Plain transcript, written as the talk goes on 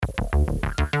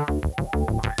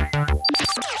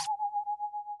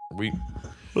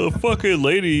The fucking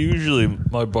lady, usually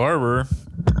my barber,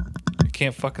 I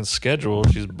can't fucking schedule.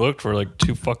 She's booked for like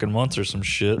 2 fucking months or some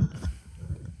shit.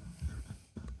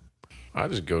 I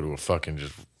just go to a fucking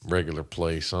just regular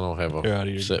place. I don't have a You're out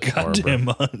of your set goddamn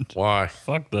barber. mind. Why?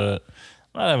 Fuck that.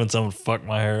 I'm not having someone fuck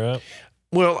my hair up.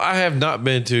 Well, I have not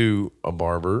been to a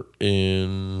barber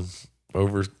in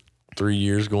over 3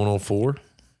 years, going on 4.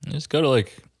 Just go to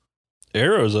like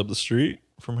Arrows up the street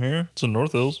from here. It's in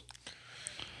North Hills.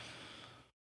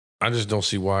 I just don't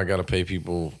see why I got to pay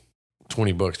people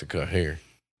 $20 to cut hair.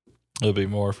 It'll be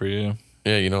more for you.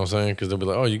 Yeah, you know what I'm saying? Because they'll be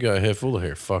like, oh, you got a head full of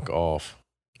hair. Fuck off.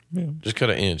 Yeah. Just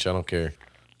cut an inch. I don't care.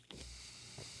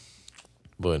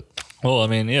 But Well, I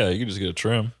mean, yeah, you can just get a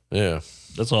trim. yeah,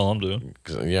 That's all I'm doing.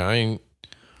 'cause, yeah, I ain't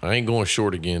going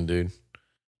short again, dude.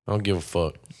 I don't give a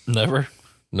fuck. Never.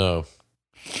 No,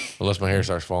 unless my hair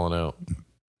starts falling out.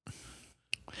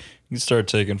 You can start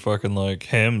taking fucking like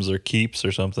Hims or Keeps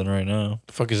or something right now.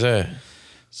 The fuck is that?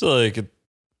 So like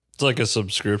it's like a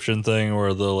subscription thing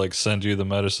where they'll like send you the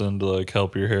medicine to like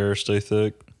help your hair stay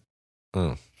thick.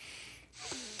 Oh.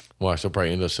 Watch, they'll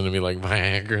probably end up sending me like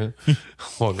Viagra,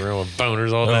 walking around with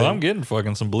boners all day. Oh, I'm getting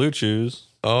fucking some Blue Chews.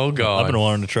 Oh God, I've been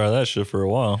wanting to try that shit for a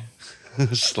while.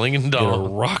 slinging Get a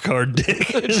dog, rock hard dick.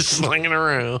 just slinging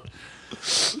around.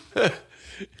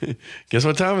 Guess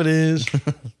what time it is?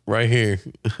 Right here.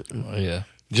 Oh, yeah.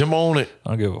 Jump on it. I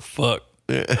don't give a fuck.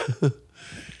 Yeah.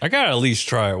 I gotta at least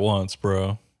try it once,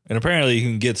 bro. And apparently you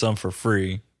can get some for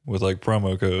free with like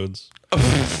promo codes.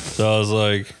 So I was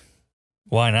like,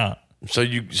 why not? So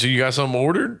you got something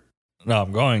ordered? No,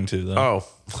 I'm going to though. Oh,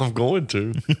 I'm going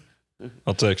to.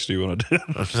 I'll text you when I do.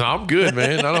 I'm good,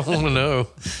 man. I don't want to know.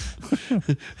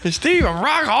 Steve, I'm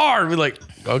rock hard. Be like,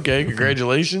 okay,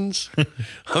 congratulations. I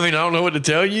mean, I don't know what to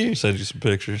tell you. Send you some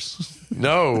pictures.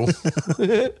 No.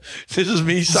 This is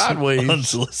me sideways.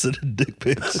 Unsolicited dick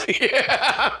pics.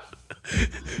 Yeah.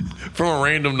 From a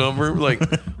random number. Like,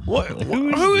 what?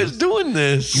 Who is doing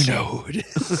this? You know who it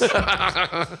is.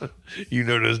 You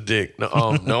know this dick.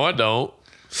 No, no, I don't.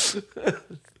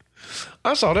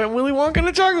 I saw that in Willy Wonka and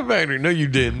the Chocolate Factory. No, you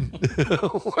didn't.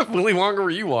 What Willy Wonka were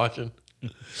you watching?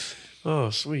 Oh,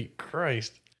 sweet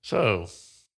Christ. So,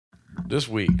 this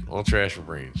week on Trash for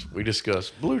Brains, we discuss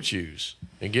Blue Chews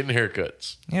and getting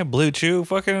haircuts. Yeah, Blue Chew,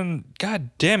 fucking,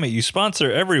 god damn it, you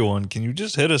sponsor everyone. Can you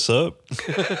just hit us up?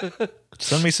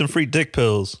 Send me some free dick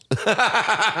pills.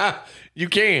 You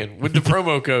can with the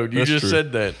promo code. You That's just true.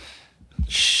 said that.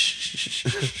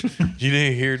 You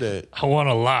didn't hear that. I want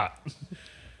a lot.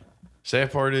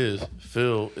 Sad part is,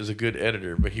 Phil is a good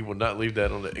editor, but he will not leave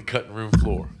that on the cutting room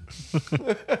floor.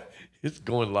 It's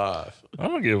going live. I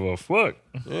don't give a fuck.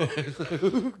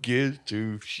 Who gives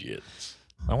two shits?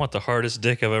 I want the hardest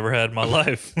dick I've ever had in my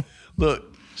life.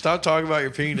 Look, stop talking about your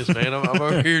penis, man. I'm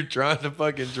over here trying to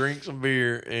fucking drink some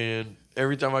beer, and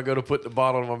every time I go to put the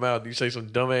bottle in my mouth, you say some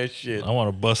dumbass shit. I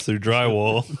want to bust through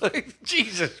drywall,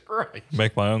 Jesus Christ.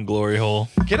 make my own glory hole.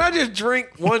 Can I just drink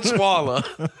one swallow?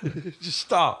 Just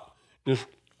stop. Just.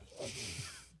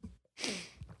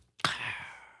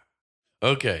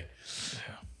 Okay.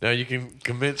 Now you can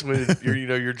commence with your,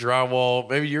 your drywall,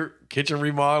 maybe your kitchen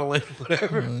remodeling,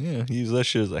 whatever. Yeah, use that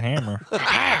shit as a hammer.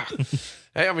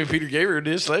 Hey, I mean, Peter Gabriel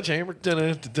did Sledgehammer.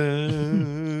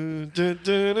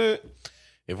 Dun-dun-dun-dun-dun-dun-dun.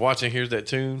 If Watson hears that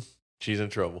tune, she's in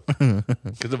trouble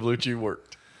because the Blue Chew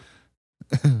worked.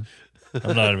 I'm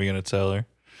not even gonna tell her.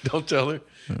 Don't tell her.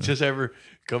 Just have her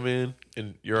come in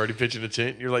and you're already pitching a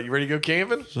tent. You're like, you ready to go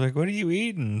camping? She's like, "What are you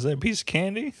eating? Is that a piece of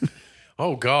candy?"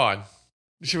 Oh, God.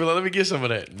 She was like, let me get some of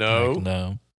that. No. Like,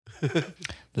 no. This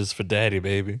is for daddy,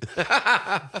 baby.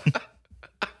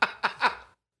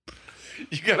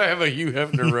 You got to have a Hugh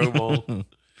Hefner robe on.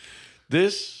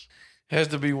 This has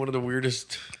to be one of the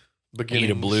weirdest beginnings.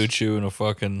 Eat a Blue Chew and a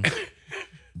fucking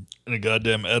and a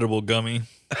goddamn edible gummy.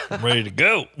 I'm ready to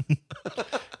go.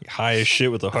 High as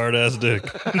shit with a hard ass dick.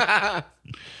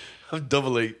 I'm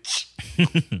double H.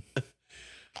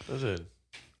 That's it.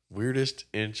 Weirdest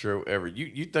intro ever.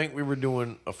 You think we were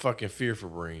doing a fucking Fear for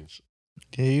Brains?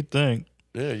 Yeah, you think?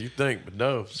 Yeah, you think, but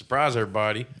no. Surprise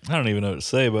everybody. I don't even know what to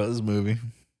say about this movie.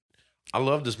 I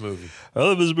love this movie, I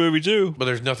love this movie too, but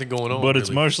there's nothing going on. but it's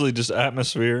really. mostly just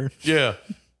atmosphere. Yeah,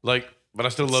 like, but I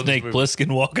still love Snake this movie.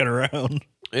 Plissken walking around.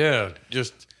 Yeah,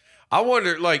 just I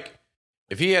wonder, like,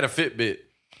 if he had a Fitbit,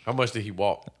 how much did he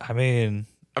walk? I mean,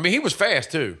 He was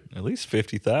fast too, at least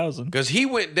 50,000. because he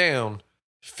went down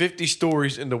 50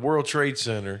 stories in the World Trade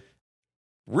Center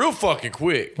real fucking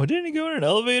quick. Well, didn't he go in an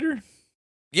elevator?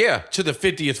 Yeah, to the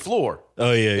 50th floor.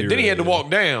 Oh yeah, And then he had to walk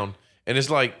down, and it's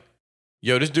like,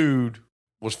 yo, this dude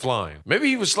was flying. Maybe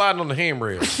he was sliding on the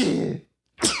handrail.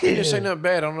 You didn't say nothing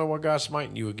bad. I don't know why God's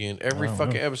smiting you again. Every I don't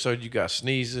fucking know. episode, you got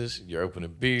sneezes. You're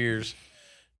opening beers.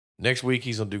 Next week,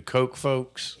 he's going to do coke,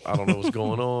 folks. I don't know what's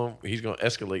going on. He's going to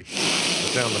escalate the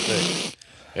sound effect.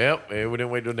 Yep. And we didn't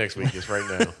wait till next week. It's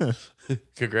right now.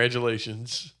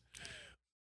 Congratulations.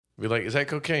 Be like, is that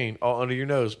cocaine all under your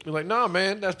nose? Be like, nah,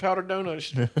 man, that's powdered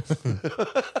donuts. They're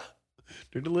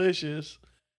delicious.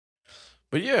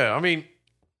 But yeah, I mean,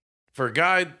 for a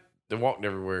guy that walked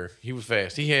everywhere, he was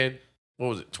fast. He had, what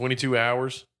was it, 22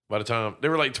 hours by the time they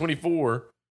were like 24.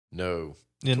 No.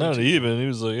 Yeah, not 22. even. He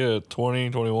was like, 20,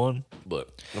 21. But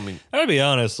I mean, I gotta be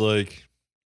honest, like,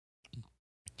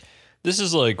 this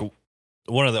is like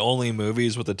one of the only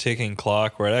movies with a ticking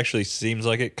clock where it actually seems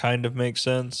like it kind of makes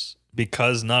sense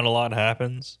because not a lot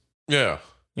happens, yeah.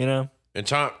 you know? And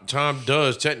time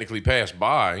does technically pass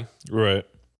by, Right.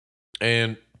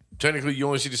 and technically you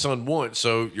only see the sun once,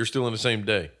 so you're still in the same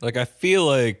day. Like, I feel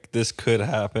like this could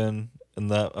happen in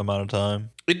that amount of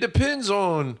time. It depends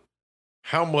on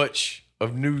how much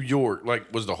of New York,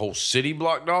 like, was the whole city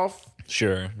blocked off?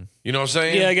 Sure. You know what I'm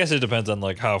saying? Yeah, I guess it depends on,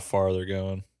 like, how far they're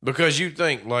going. Because you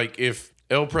think, like, if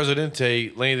El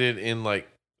Presidente landed in, like,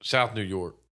 South New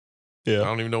York, I Yeah.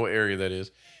 don't even know what area that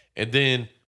is, and then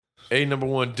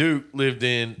 #1 Duke lived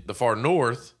in the far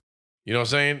north, you know what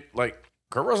I'm saying? Like,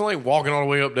 Kurt Russell ain't walking all the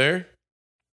way up there.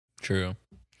 True.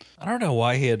 I don't know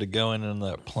why he had to go in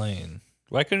that plane.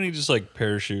 Why couldn't he just, like,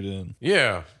 parachute in?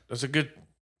 Yeah, that's a good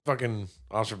fucking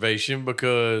observation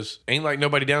because ain't like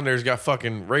nobody down there's got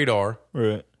fucking radar.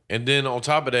 Right. And then on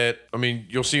top of that, I mean,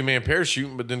 you'll see a man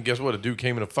parachuting, but then guess what? A dude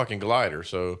came in a fucking glider,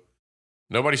 so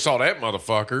nobody saw that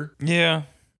motherfucker. Yeah.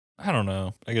 I don't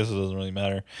know. I guess it doesn't really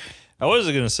matter. I was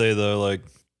going to say, though, like,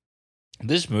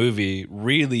 this movie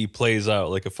really plays out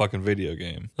like a fucking video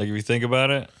game. Like, if you think about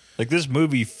it, like, this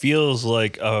movie feels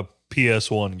like a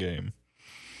PS1 game.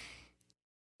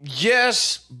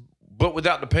 Yes, but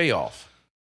without the payoff.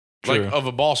 True. Like of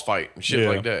a boss fight and shit Yeah.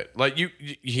 like that. Like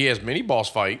he has many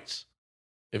boss fights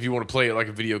if you want to play it like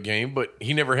a video game, but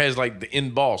he never has like the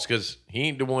end boss because he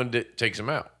ain't the one that takes him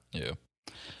out. Yeah.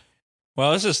 Well,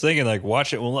 I was just thinking, like,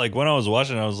 watch it. Well, like, when I was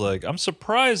watching, I was like, I'm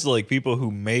surprised, like, people who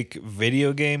make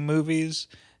video game movies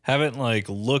haven't, like,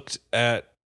 looked at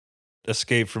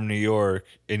Escape from New York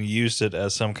and used it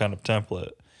as some kind of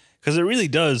template. Because it really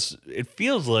does. It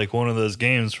feels like one of those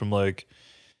games from, like,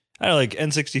 I don't know, like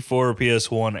N64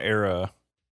 PS1 era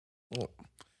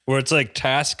where it's, like,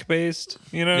 task based,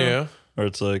 you know? Yeah. Or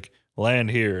it's like, land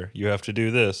here, you have to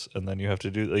do this, and then you have to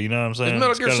do, you know what I'm saying? It's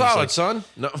Metal Gear kinda just Solid, like- son.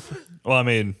 No. well, I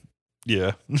mean,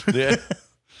 yeah. Yeah.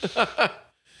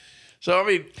 So I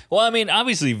mean, Well, I mean,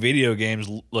 obviously, video games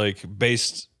like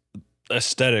based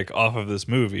aesthetic off of this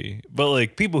movie, but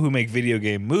like people who make video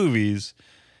game movies,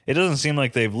 it doesn't seem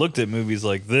like they've looked at movies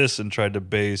like this and tried to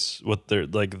base what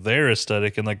their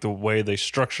aesthetic and like the way they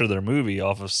structure their movie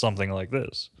off of something like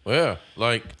this. yeah,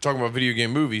 like talking about video game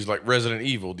movies like Resident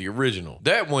Evil, the original.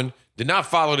 That one did not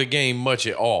follow the game much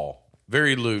at all.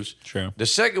 Very loose. True. The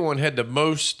second one had the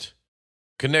most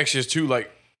connections to like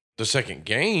the second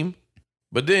game,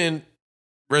 but then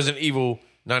Resident Evil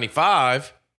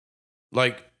 95,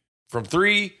 like from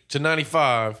 3 to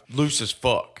 95, loose as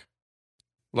fuck.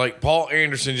 Like Paul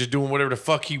Anderson just doing whatever the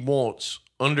fuck he wants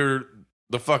under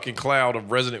the fucking cloud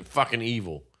of Resident fucking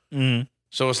Evil. Mm-hmm.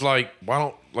 So it's like, why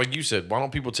don't, like you said, why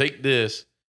don't people take this?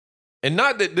 And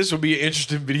not that this would be an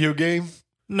interesting video game,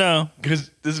 No, because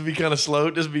this would be kind of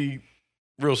slow. This would be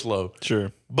real slow.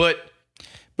 sure. But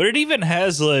But it even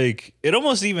has like, it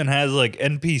almost even has like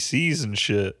NPCs and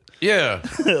shit. yeah,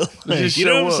 Like, just you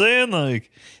know show what I'm up. saying?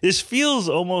 Like, this feels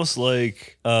almost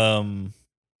like,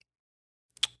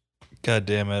 God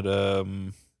damn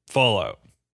it, Fallout,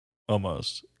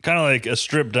 almost kind of like a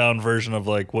stripped down version of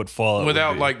like what Fallout would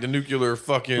without be. like the nuclear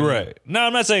fucking Right. No,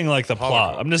 I'm not saying like the plot.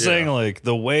 Holocaust, I'm just yeah. saying like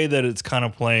the way that it's kind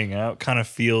of playing out kind of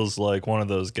feels like one of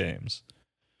those games.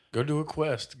 Go do a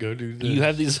quest. Go do this. You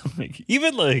have these like,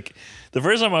 even like the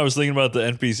first time I was thinking about the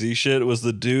NPC shit was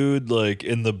the dude like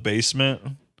in the basement.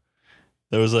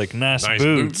 There was like nice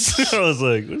boots. I was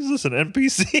like, what is this, an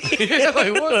NPC? Yeah,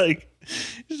 like what? Like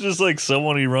it's just like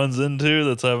someone he runs into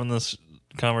that's having this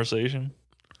conversation.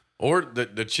 Or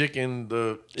the chicken,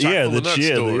 the Yeah, full of nuts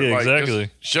yeah, store. yeah, Like, just exactly.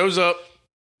 shows up,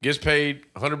 gets paid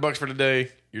 $100 for the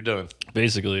day. You're done.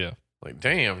 Basically, yeah. Like,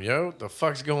 damn, yo, what the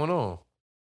fuck's going on?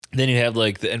 Then you have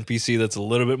like the NPC that's a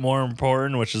little bit more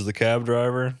important, which is the cab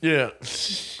driver. Yeah.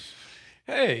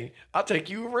 Hey, I'll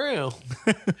take you around.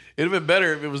 It'd have been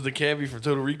better if it was the cabbie from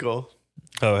Total Recall.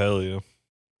 Oh hell yeah.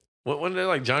 Wasn't it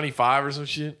like Johnny Five or some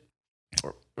shit?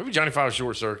 Or maybe Johnny Five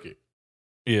Short Circuit.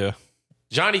 Yeah.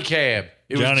 Johnny Cab.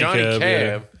 It was Johnny Johnny Cab,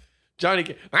 Cab. Johnny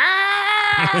Cab. Ah!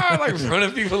 like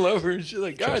running people over and shit.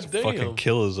 Like, Tries God to damn. fucking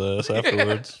kill his ass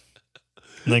afterwards.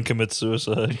 And then commits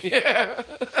suicide. Yeah.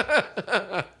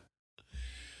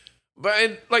 But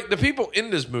and, like the people in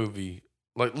this movie,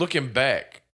 like looking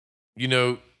back, you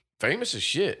know, famous as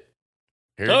shit.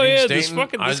 Harry Oh, Dean yeah,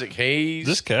 Stanton, Isaac Hayes,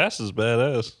 This cast is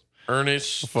badass.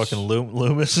 Ernest, Fucking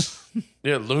Loomis.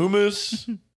 yeah, Loomis,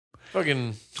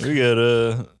 fucking We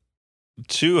got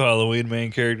 2 Halloween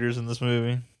main characters in this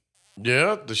movie.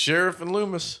 yeah, the sheriff and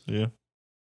Loomis. Yeah.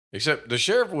 Except the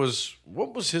sheriff was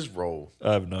what was his role?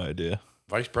 I have no idea.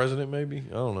 Vice president, maybe?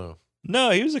 I don't know. No,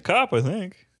 he was a cop, I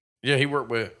think. Yeah, he worked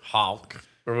with Hawk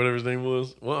or whatever his name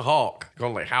was. What Hawk?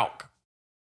 Called like Hawk.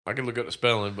 I can look up the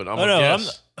spelling, but I'm Oh, gonna no,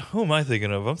 guess who am I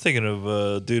thinking of? I'm thinking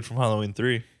of dude from Halloween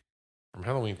 3. from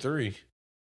Halloween 3.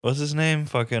 What's his name?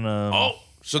 Fucking Oh,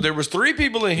 so there was 3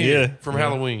 people in here Yeah, from yeah.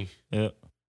 Halloween. Yeah.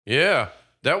 Yeah,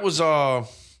 that was I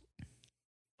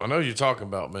know who you're talking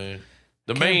about, man.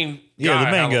 The main guy. Yeah,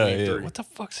 the main guy. Halloween Yeah. 3. What the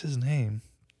fuck's his name?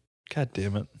 God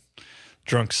damn it.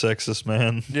 Drunk sexist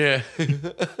man Yeah.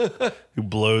 who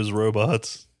blows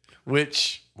robots.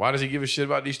 Which why does he give a shit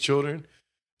about these children?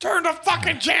 Turn the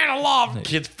fucking channel off.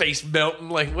 Kid's face melting.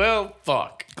 Like, well,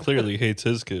 fuck. Clearly hates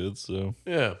his kids, so.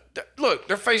 Yeah. Look,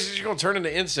 their faces are gonna turn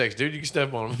into insects, dude. You can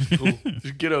step on them. It's cool.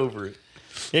 Just get over it.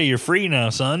 Yeah, you're free now,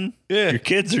 son. Yeah. Your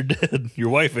kids are dead. Your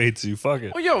wife hates you. Fuck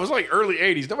it. Well, yo, it was like early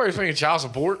 80s. Nobody's paying child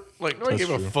support. Like, nobody That's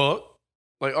gave true. a fuck.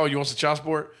 Like, oh, you want some child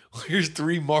support? Here's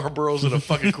 3 Marlboros and a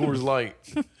fucking Coors Light.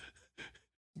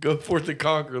 Go forth and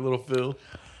conquer, little Phil.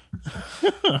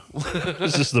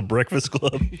 This is the Breakfast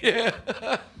Club. Yeah.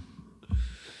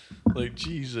 Like,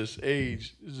 Jesus,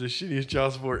 age. This is the shittiest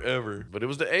child support ever. But it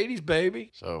was the 80s, baby.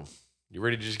 So, you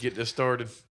ready to just get this started?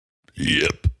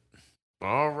 Yep.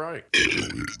 All right.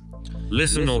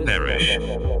 Listen or perish.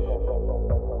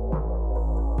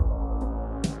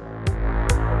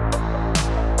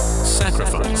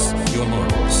 Sacrifice your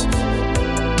morals.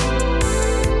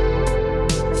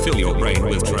 Fill your brain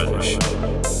with trash.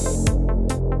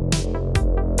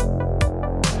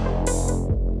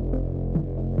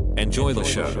 Enjoy the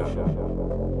show.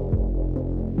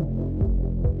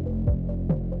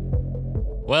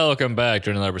 Welcome back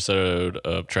to another episode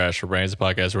of Trash for Brains, the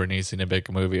podcast where needs to pick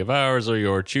a movie of ours or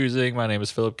your choosing. My name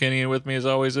is Philip Kinney, and with me, as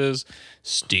always, is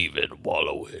Stephen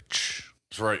Wallowich.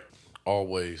 That's right.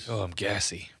 Always. Oh, I'm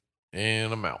gassy.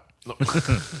 And I'm out. No.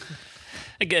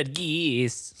 I got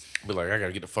geese. Be like, I got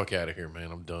to get the fuck out of here,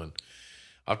 man. I'm done.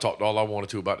 I've talked all I wanted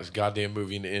to about this goddamn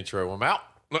movie in the intro. I'm out.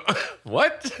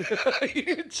 What? You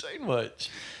didn't say much.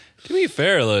 To be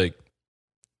fair, like,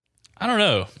 I don't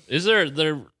know. Is there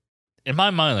in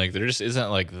my mind, like, there just isn't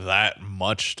like that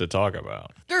much to talk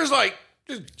about. There's like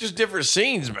just different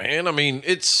scenes, man. I mean,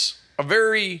 it's a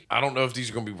very, I don't know if these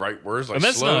are going to be right words. Like, And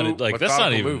that's slow, not, like, that's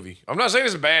not methodical even- movie. I'm not saying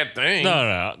it's a bad thing.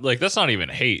 No. Like, that's not even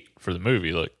hate for the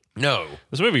movie. Like, No.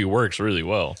 this movie works really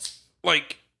well.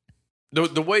 Like,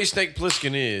 the way Snake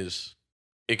Plissken is,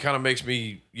 it kind of makes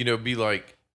me, be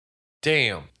like,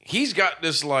 damn, he's got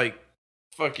this, like,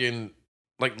 fucking,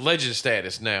 like, legend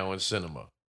status now in cinema.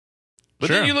 But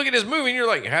Sure. then you look at this movie and you're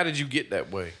like, how did you get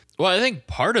that way? Well, I think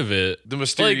part of it, The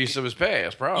mysterious of his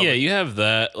past, probably. yeah, you have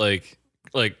that. Like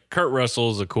Kurt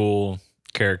Russell's a cool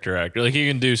character actor. Like, he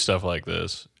can do stuff like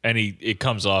this, and it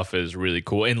comes off as really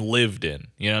cool and lived in.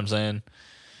 You know what I'm saying?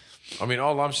 I mean,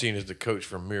 all I'm seeing is the coach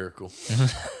from Miracle.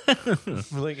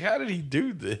 Like, how did he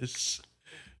do this?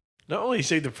 Not only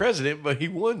saved the president, but he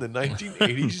won the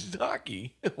 1980s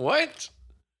hockey. What?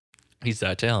 He's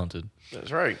that talented.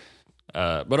 That's right.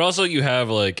 But also, you have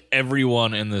like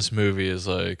everyone in this movie is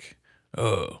like,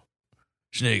 oh,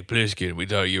 Snake Plissken, we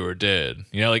thought you were dead.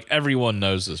 You know, like everyone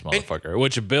knows this motherfucker,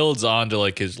 which builds on to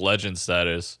like his legend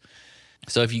status.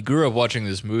 So if you grew up watching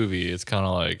this movie, it's kind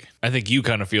of like, I think you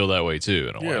kind of feel that way too,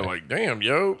 in a Yeah, way. like, damn,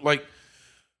 yo. Like,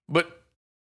 but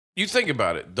you think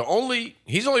about it.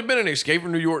 He's only been in Escape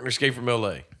from New York and Escape from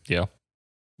LA. Yeah.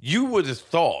 You would have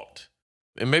thought,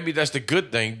 and maybe that's the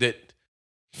good thing, that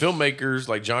filmmakers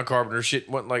like John Carpenter shit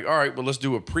went like, all right, well, let's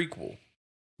do a prequel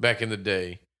back in the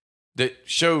day that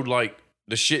showed like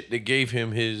the shit that gave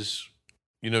him his,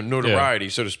 notoriety,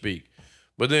 so to speak.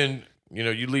 But then,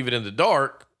 you leave it in the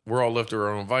dark, we're all left to our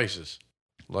own vices.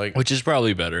 Like, Which is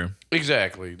probably better.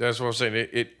 exactly. That's what I'm saying.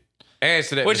 It adds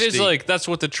to that. Which is mystique. like, that's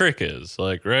what the trick is.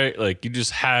 Like, right? Like, you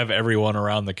just have everyone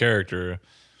around the character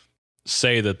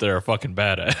say that they're a fucking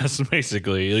badass,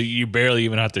 basically. You barely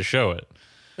even have to show it.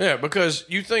 Yeah, because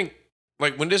you think,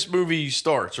 like, when this movie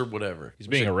starts or whatever, He's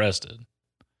being arrested.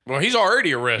 well, he's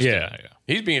already arrested. Yeah.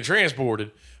 He's being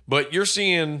transported, but you're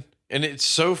seeing, and it's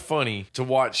so funny to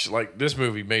watch, like, this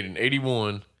movie made in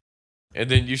 81, And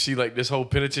then you see like this whole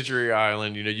penitentiary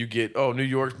island. You know, you get New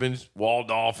York's been walled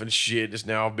off and shit. It's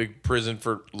now a big prison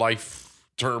for life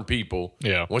term people.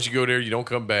 Yeah. Once you go there, you don't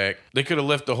come back. They could have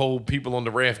left the whole people on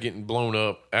the raft getting blown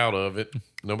up out of it.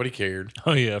 Nobody cared.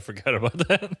 Oh yeah, I forgot about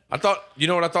that. I thought, you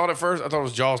know what I thought at first? I thought it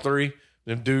was Jaws 3.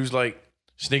 Them dudes like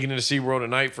sneaking into SeaWorld at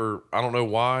night for I don't know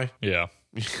why. Yeah.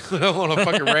 On a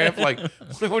fucking raft. Like,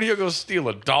 what are you going to steal?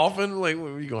 A dolphin? Like, what,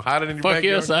 are you going to hide it in your Fuck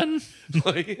yeah, backyard? son.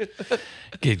 Like,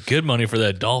 Get good money for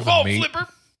that dolphin oh, meat. flipper.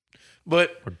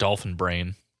 But Or dolphin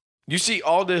brain. you see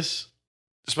all this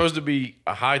supposed to be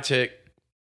a high-tech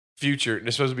future, and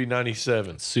it's supposed to be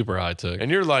 97. Super high tech.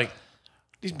 And you're like,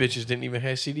 these bitches didn't even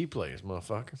have CD players,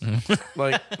 motherfucker.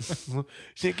 Like,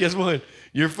 guess what?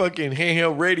 Your fucking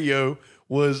handheld radio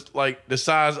was like the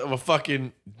size of a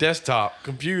fucking desktop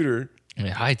computer. I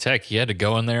mean, high tech, you had to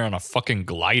go in there on a fucking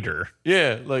glider.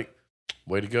 Yeah, like,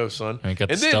 way to go, son. And you got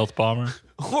the And then- stealth bomber.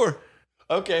 Or,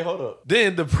 okay, hold up.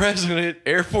 Then the president,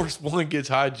 Air Force One, gets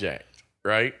hijacked,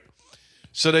 right?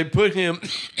 So they put him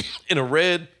in a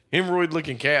red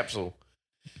hemorrhoid-looking capsule,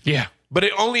 Yeah. but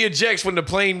it only ejects when the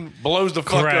plane blows the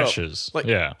fuck Crashes. up. Like,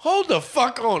 Yeah. hold the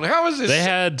fuck on. How is this? They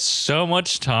had so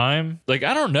much time. Like,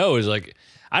 I don't know. It's like,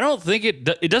 I don't think it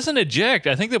doesn't eject.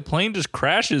 I think the plane just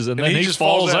crashes and then he just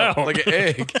falls out. like an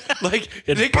egg. Like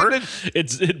It, they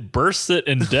it bursts it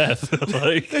in death.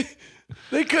 Like,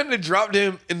 they couldn't have dropped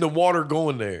him in the water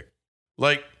going there.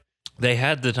 Like, they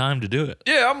had the time to do it.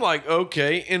 yeah, I'm like,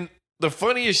 okay. And the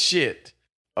funniest shit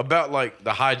about like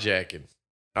the hijacking,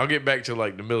 I'll get back to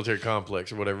like the military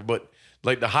complex or whatever, but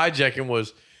like the hijacking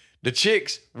was the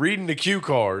chicks reading the cue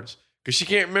cards because she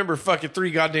can't remember fucking 3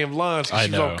 goddamn lines because I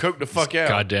she was all know. coked the fuck out.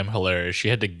 Goddamn hilarious. She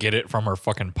had to get it from her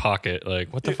fucking pocket.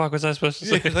 Like, what the fuck was I supposed to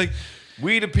say? Yeah, like,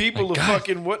 we the people My of God.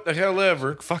 fucking what the hell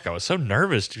ever. Fuck, I was so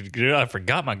nervous. Dude, I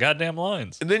forgot my goddamn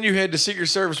lines. And then you had the Secret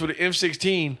Service with an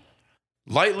M16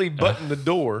 lightly button the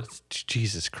door.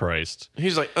 Jesus Christ.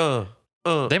 He's like,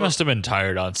 They must have been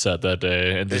tired on set that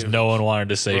day and just They- no one wanted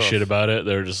to say rough. shit about it.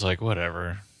 They were just like,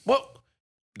 whatever. Well,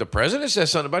 the president said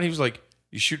something about it. He was like,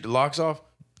 you shoot the locks off?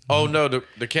 Oh, no,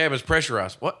 the cabin's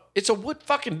pressurized. What? It's a wood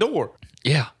fucking door.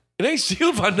 Yeah. It ain't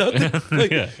sealed by nothing.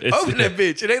 Like, Yeah, it's- open that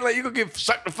bitch. It ain't like you gonna get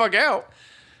sucked the fuck out.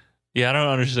 Yeah, I don't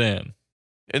understand.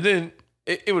 And then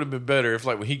it would have been better if,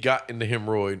 like, when he got in the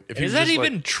hemorrhoid, if he Is was that just,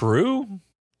 even like, true?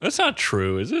 That's not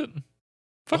true, is it?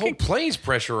 the whole Fucking. plane's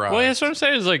pressurized. Well, that's what I'm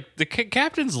saying. Is like the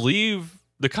captains leave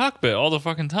the cockpit all the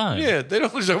fucking time. Yeah, they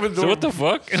don't just open the door. So what the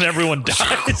fuck? And everyone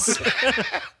dies.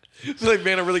 It's like,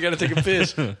 man, I really got to take a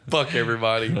piss. Fuck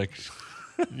everybody. Like,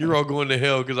 You're all going to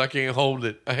hell because I can't hold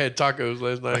it. I had tacos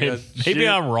last night. I got maybe shit.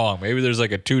 I'm wrong. Maybe there's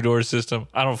like a 2-door system.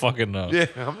 I don't fucking know. Yeah,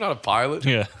 I'm not a pilot.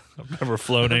 Yeah. I've never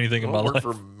flown anything I in my don't work life.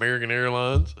 for American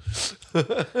Airlines.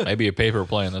 Maybe a paper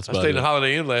plane. That's I about stayed in it. the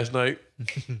Holiday Inn last night.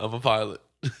 I'm a pilot.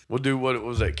 We'll do what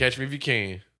was that? Catch Me If You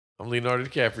Can. I'm Leonardo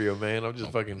DiCaprio, man. I'm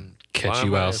just fucking Catch flying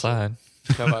you my ass off.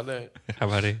 outside. How about that? How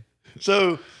about it?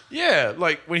 So yeah,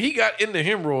 like when he got in the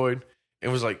hemorrhoid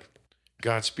and was like,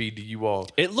 "Godspeed to you all."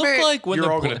 It looked Man, like when you're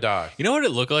the all pla- gonna die. You know what it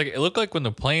looked like? It looked like when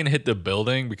the plane hit the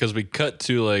building because we cut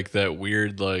to like that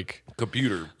weird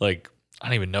Computer. like I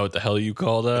don't even know what the hell you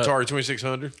call that. Atari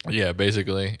 2600. Yeah,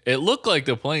 basically. It looked like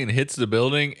the plane hits the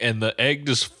building and the egg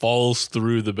just falls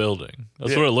through the building.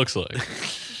 That's Yeah. what it looks like.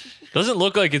 Doesn't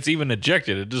look like it's even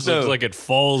ejected. It just No. looks like it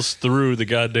falls through the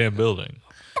goddamn building.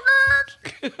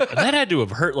 And that had to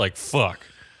have hurt like fuck.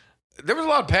 There was a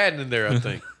lot of padding in there, I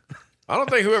think. I don't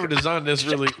think whoever designed this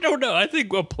really. I don't know. I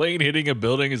think a plane hitting a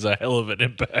building is a hell of an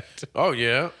impact. Oh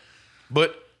yeah,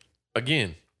 but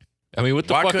again, I mean, what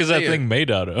the Why fuck couldn't is that they- thing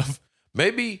made out of?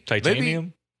 maybe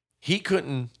Titanium? he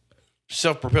couldn't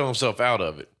self-propel himself out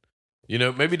of it. You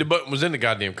know, maybe the button was in the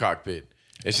goddamn cockpit.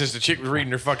 And since the chick was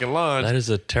reading her fucking lines, That is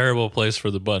a terrible place for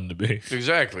the button to be.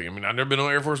 exactly. I mean, I've never been on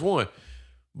Air Force One,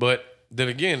 but then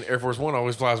again, Air Force One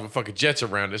always flies with fucking jets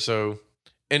around it. So,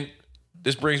 and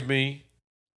this brings me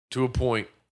to a point.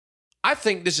 I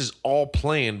think this is all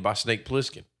planned by Snake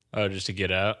Plissken. Oh, just to get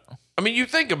out? I mean, you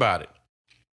think about it.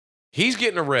 He's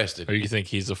getting arrested. Or you think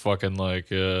he's a fucking like,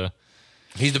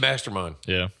 He's the mastermind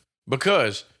yeah,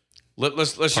 because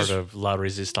let's part just of La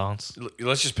Resistance?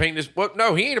 let's just paint this. Well,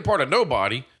 no, he ain't a part of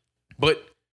nobody, but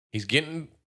he's going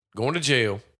to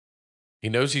jail. He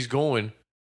knows he's going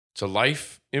to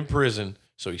life in prison,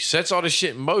 so he sets all this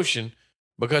shit in motion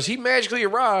because he magically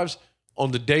arrives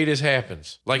on the day this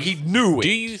happens. Like he knew it. Do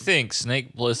you think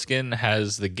Snake Plissken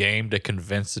has the game to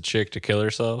convince the chick to kill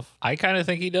herself? I kind of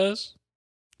think he does.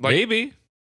 Like- Maybe.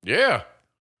 Yeah,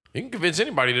 he can convince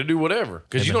anybody to do whatever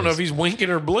because And you then don't know his if he's winking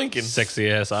or blinking. Sexy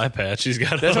ass eye patch he's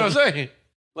got That's on. what I'm saying.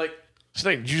 Like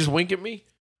Snake, did you just wink at me?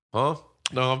 Huh?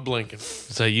 No, I'm blinking.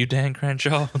 Is that you, Dan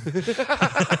Crenshaw?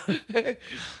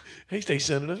 Hey, state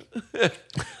senator.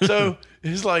 So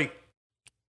it's like,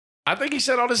 I think he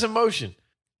set all this in motion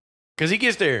because he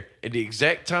gets there at the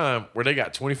exact time where they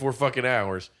got 24 fucking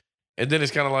hours. And then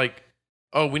it's kind of like,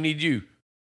 oh, we need you.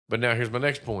 But now here's my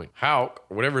next point. Hulk,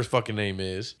 or whatever his fucking name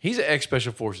is, he's an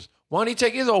ex-special forces. Why don't he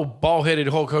take his old bald-headed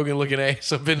Hulk Hogan looking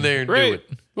ass up in there and do it?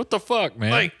 What the fuck,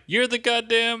 man? Like- you're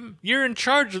you're in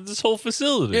charge of this whole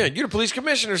facility. Yeah, you're the police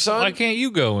commissioner, son. Why can't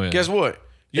you go in? Guess what?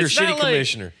 You're It's a shitty not like-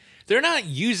 commissioner. They're not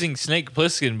using Snake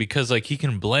Plissken because like he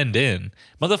can blend in.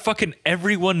 Motherfucking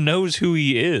everyone knows who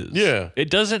he is. Yeah. It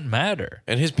doesn't matter.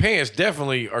 And his pants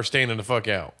definitely are standing the fuck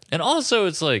out. And also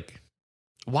it's like,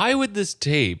 why would this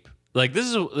tape, like this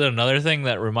is another thing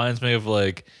that reminds me of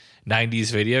like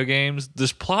 90s video games.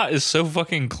 This plot is so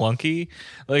fucking clunky.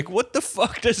 Like what the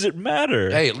fuck does it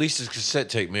matter? Hey, at least it's cassette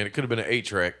tape, man. It could have been an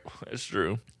 8-track. That's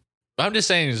true. I'm just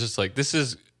saying it's just like this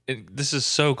is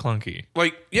so clunky.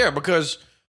 Like, yeah, because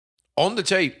on the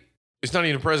tape, it's not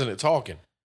even the president talking.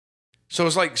 So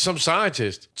it's like some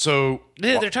scientist. So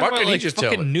Yeah, they're why talking about couldn't he like just tell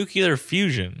fucking it? nuclear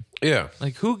fusion. Yeah.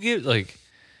 Like who gives like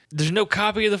there's no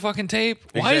copy of the fucking tape?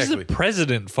 Why is the Exactly.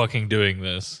 president fucking doing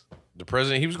this? The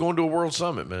president, he was going to a world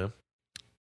summit, man.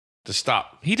 To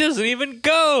stop. He doesn't even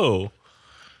go.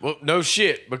 Well, no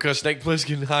shit, because Snake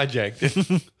Plissken hijacked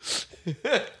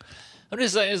it. I'm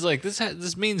just saying it's like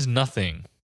this means nothing.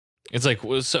 It's like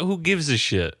well, so who gives a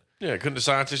shit? Yeah, couldn't the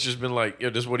scientist just been like, yeah,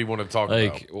 this is what he wanted to talk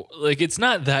about? Like it's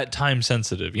not that time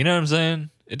sensitive. You know what I'm saying?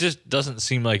 It just doesn't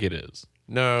seem like it is.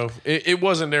 No, it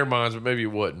wasn't in their minds, but maybe it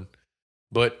wasn't.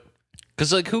 But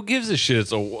Because like who gives a shit?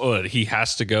 So what? He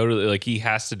has to go to like he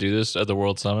has to do this at the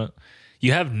World Summit.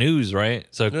 You have news, right?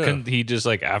 So couldn't he just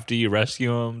like after you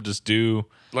rescue him, just do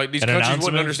like these an countries announcement?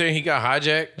 wouldn't understand he got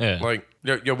hijacked. Yeah. Like,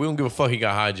 yo, we don't give a fuck he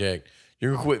got hijacked.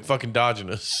 You're gonna quit fucking dodging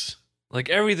us. Like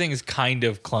everything is kind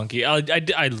of clunky.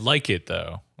 I like it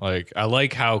though. Like I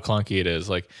like how clunky it is.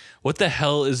 Like what the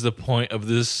hell is the point of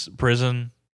this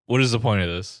prison? What is the point of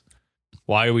this?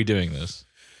 Why are we doing this?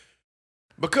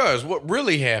 Because what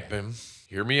really happened,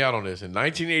 hear me out on this, in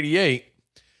 1988,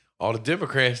 all the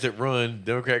Democrats that run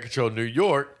Democrat-controlled New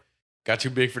York got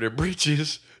too big for their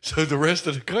britches, so the rest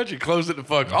of the country closed it the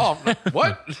fuck off.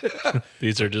 What?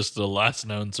 These are just the last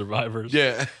known survivors.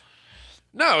 Yeah.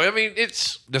 No, I mean,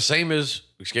 it's the same as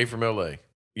Escape from LA,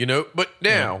 you know? But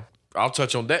now, I'll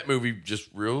touch on that movie just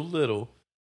real little.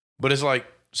 But it's like,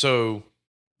 so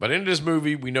by the end of this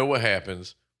movie, we know what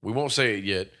happens. We won't say it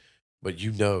yet, but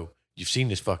you know, you've seen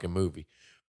this fucking movie.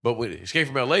 But when Escape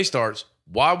from LA starts,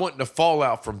 why wouldn't the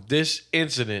fallout from this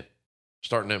incident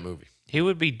start in that movie? He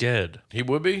would be dead. He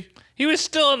would be? He was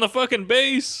still on the fucking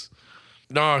base.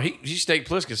 No, he Snake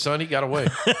Plissken, son. He got away.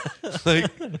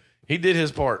 Like, he did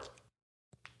his part.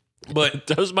 But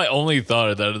That was my only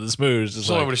thought of that of this movie. It's just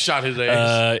someone would like, have shot his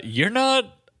ass. you're not.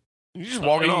 You're just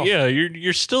walking off. Yeah,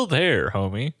 you're still there,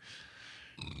 homie.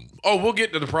 Oh, we'll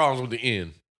get to the problems with the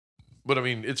end. But I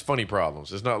mean, it's funny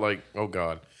problems. It's not like, oh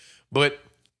God. But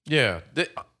yeah,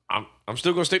 I'm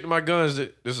still gonna stick to my guns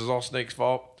that this is all Snake's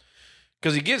fault.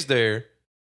 Because he gets there,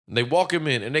 and they walk him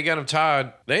in, and they got him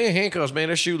tied. They ain't handcuffs, man.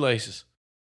 They're shoelaces.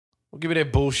 Don't give me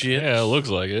that bullshit. Yeah, it looks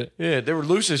like it. Yeah, they were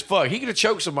loose as fuck. He could have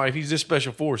choked somebody if he's this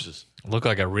special forces. Look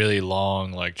like a really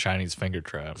long, like Chinese finger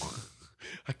trap.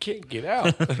 I can't get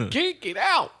out. I can't get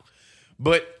out.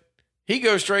 But he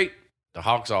goes straight to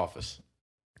Hawk's office.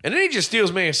 And then he just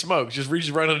steals man's smoke. Just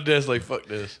reaches right on the desk like, fuck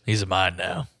this. He's mine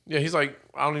now. Yeah, he's like,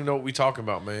 I don't even know what we talking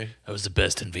about, man. I was the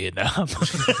best in Vietnam.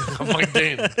 I'm like,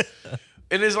 damn.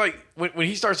 And it's like, when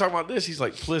he starts talking about this, he's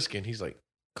like, Pliskin. He's like,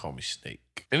 call me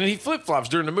Snake. And then he flip-flops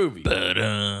during the movie. But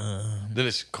Then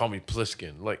it's, call me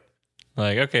Pliskin. Like,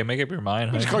 okay, make up your mind.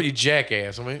 I just honey. call you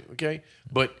Jackass. I mean, okay?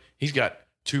 But he's got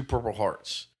 2 Purple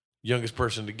Hearts. Youngest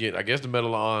person to get, I guess, the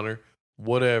Medal of Honor,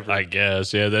 whatever. I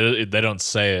guess. Yeah, they don't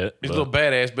say it. He's a but- little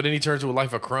badass, but then he turns to a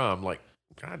life of crime. Like,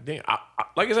 God damn.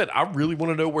 Like I said, I really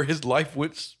want to know where his life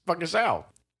went fucking south.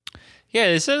 Yeah,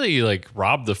 they said that he like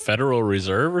robbed the Federal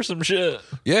Reserve or some shit.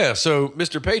 Yeah, so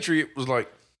Mr. Patriot was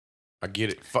like, I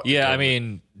get it. Fuck the Yeah, I government.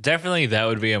 mean, definitely that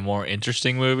would be a more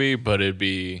interesting movie, but it'd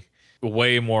be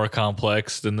way more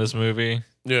complex than this movie.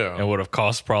 Yeah. It would have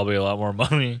cost probably a lot more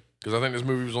money. Because I think this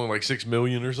movie was only like $6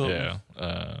 million or something.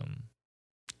 Yeah.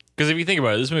 Because if you think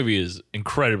about it, this movie is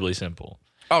incredibly simple.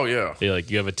 Oh, yeah.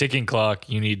 You have a ticking clock.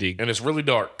 You need to And it's really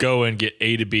dark. go and get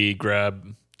A to B,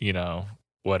 grab,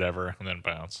 whatever, and then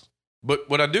bounce. But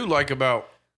what I do like about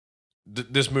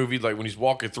this movie, like when he's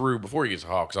walking through before he gets to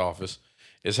Hawk's office,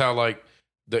 is how like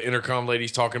the intercom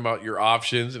lady's talking about your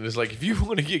options. And it's like, if you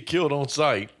want to get killed on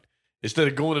site, instead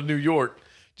of going to New York,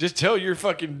 just tell your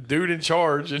fucking dude in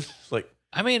charge. And it's like,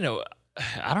 I mean,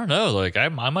 I don't know. Like, I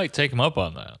might take him up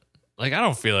on that. Like, I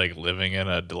don't feel like living in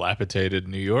a dilapidated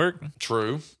New York.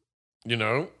 True. You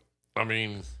know, I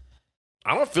mean,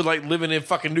 I don't feel like living in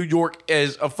fucking New York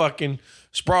as a fucking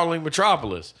sprawling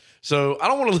metropolis. So I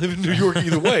don't want to live in New York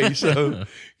either way. So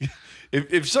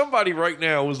if somebody right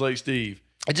now was like, Steve,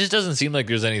 It just doesn't seem like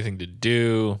there's anything to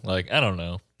do. Like, I don't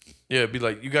know. yeah, it'd be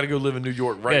like, you got to go live in New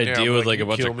York right now. Deal with like you a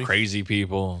bunch kill of me. crazy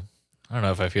people. I don't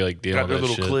know if I feel like dealing Got their with that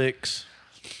little shit. cliques.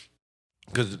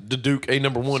 Because the Duke,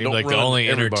 number one, Seems don't like run the only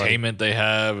everybody. entertainment they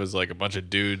have is like a bunch of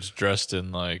dudes dressed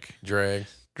in like Drag.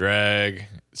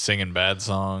 singing bad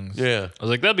songs. Yeah. I was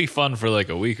like, that'd be fun for like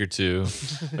a week or two.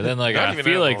 But then like Not I even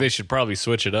feel that like long. they should probably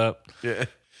switch it up. Yeah.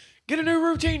 Get a new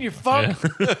routine, you fuck.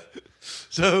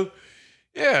 So,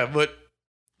 yeah, but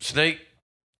Snake,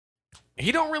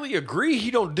 he don't really agree. He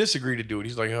don't disagree to do it.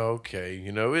 He's like, oh, okay,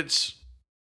 you know,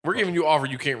 we're giving you an offer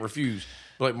you can't refuse.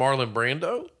 Like Marlon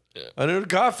Brando. Yeah. I know the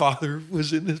Godfather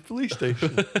was in this police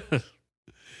station.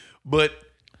 But,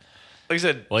 like I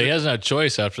said, Well, he has no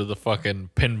choice after the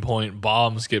fucking pinpoint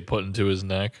bombs get put into his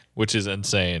neck, which is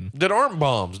insane. that aren't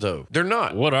bombs, though. They're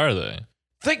not. What are they?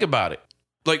 Think about it.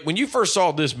 Like, when you first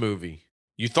saw this movie,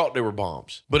 you thought they were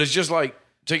bombs. But it's just like,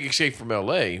 take Escape from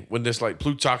L.A. when this, like,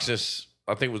 Plutoxis,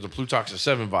 I think it was the Plutoxis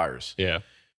 7 virus, Yeah.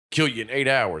 kill you in 8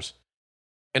 hours.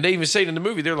 And they even say it in the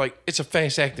movie, they're like, it's a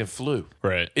fast-acting flu.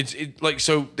 Right. It's like,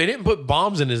 so they didn't put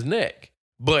bombs in his neck.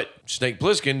 But Snake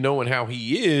Plissken, knowing how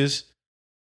he is,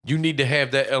 you need to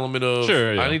have that element of,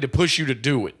 Sure, yeah. I need to push you to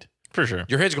do it. For sure.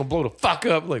 Your head's going to blow the fuck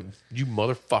up. Like, you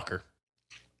motherfucker.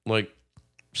 Like,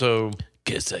 so...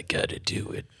 Guess I gotta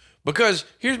do it. Because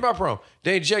here's my problem.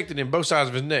 They injected in both sides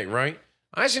of his neck, right?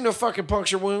 I ain't seen no fucking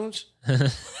puncture wounds.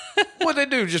 What'd they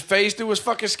do? Just phase through his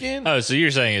fucking skin? Oh, so you're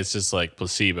saying it's just like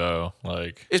placebo?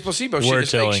 Like It's placebo shit. we're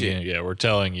It's fake telling shit. you, we're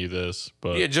telling you this,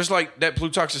 but Yeah, just like that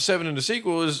Plutoxis 7 in the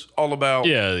sequel is all about,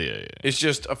 yeah. it's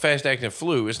just a fast-acting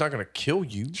flu. It's not going to kill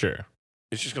you. Sure.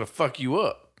 It's just going to fuck you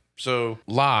up. So,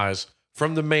 lies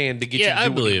from the man to get you to do I what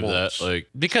he believe that. wants. Like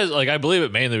because like I believe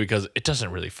it mainly because it doesn't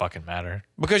really fucking matter.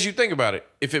 Because you think about it.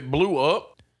 If it blew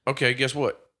up, okay, guess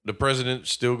what? The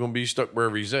president's still going to be stuck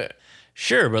wherever he's at.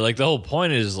 Sure, but like the whole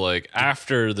point is like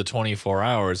after the 24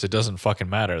 hours, it doesn't fucking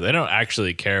matter. They don't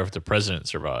actually care if the president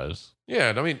survives.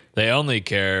 Yeah, I mean, They only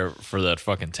care for that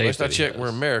fucking tape. let's not that he check has. we're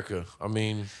America. I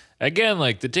mean, Again,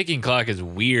 like the ticking clock is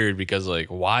weird because like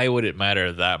why would it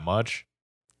matter that much?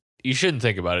 You shouldn't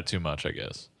think about it too much, I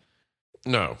guess.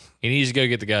 no. He needs to go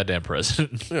get the goddamn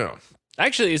president. Yeah.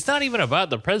 Actually, it's not even about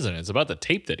the president. It's about the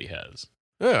tape that he has.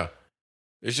 Yeah.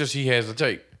 It's just he has the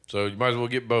tape. So you might as well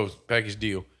get both. Package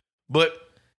deal. But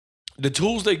the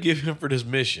tools they give him for this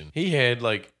mission, he had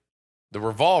like the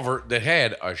revolver that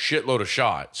had a shitload of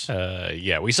shots.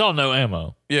 Yeah, we saw no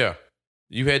ammo. Yeah.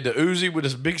 You had the Uzi with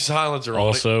this big silencer on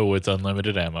Also with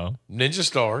unlimited ammo. it. Ninja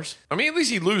stars. I mean, at least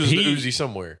he loses the He- Uzi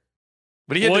somewhere.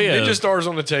 But he had Well, the yeah. Ninja stars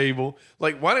on the table.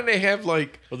 Like, why didn't they have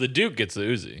like, Well, the Duke gets the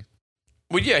Uzi.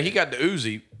 well, yeah, he got the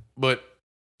Uzi, but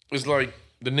it's like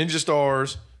the Ninja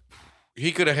stars.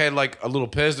 He could have had like a little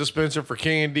Pez dispenser for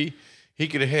candy. He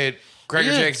could have had Cracker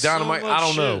Jack's dynamite. I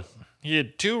don't know. He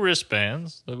had 2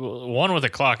 wristbands, one with a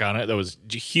clock on it that was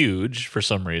huge for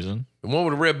some reason. The one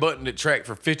with a red button that tracked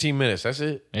for 15 minutes. That's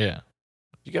it. Yeah.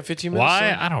 You got 15 minutes. Why?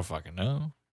 son? I don't fucking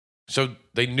know. So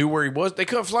they knew where he was. They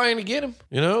couldn't fly in to get him.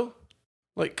 You know,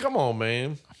 like come on,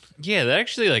 man. Yeah, that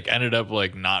actually like ended up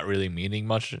like not really meaning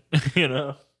much, you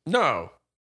know? No,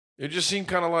 it just seemed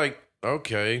kind of like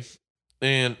okay.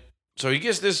 And so he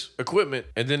gets this equipment,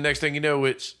 and then next thing you know,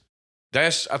 I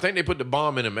think they put the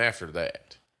bomb in him after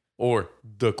that, or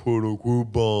the quote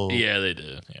unquote bomb. Yeah, they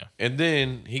did. Yeah. And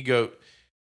then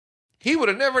he would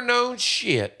have never known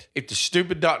shit if the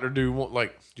stupid doctor dude won't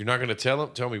like. You're not gonna tell him.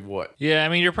 Tell me what? Yeah, I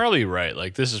mean, you're probably right.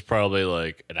 Like, this is probably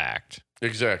like an act.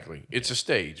 Exactly. It's a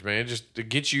stage, man, just to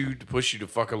get you to push you to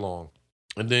fuck along.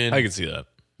 And then I can see that.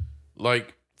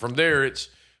 like from there,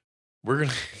 we're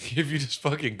gonna give you this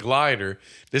fucking glider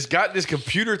that's got this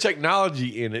computer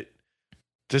technology in it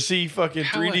to see fucking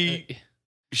 3D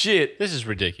shit, This is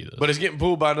ridiculous. but it's getting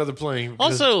pulled by another plane.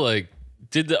 because- also, like,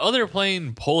 did the other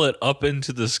plane pull it up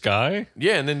into the sky?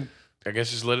 yeah, and then I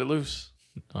guess just let it loose.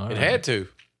 All It right. had to,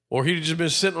 or he'd have just been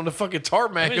sitting on the fucking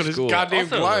tarmac That on is his cool. goddamn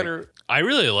Also, glider. I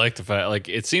really like the fact, like,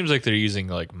 it seems like they're using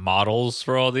like models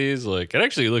for all these. Like, it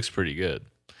actually looks pretty good.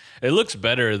 It looks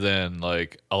better than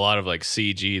like a lot of like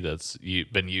CG that's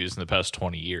been used in the past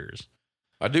 20 years.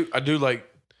 I do like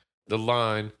the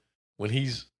line when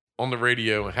he's on the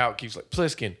radio and how it keeps like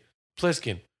Pliskin,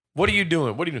 what are you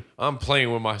doing? What are you doing? I'm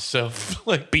playing with myself.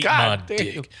 Like Beat God my damn.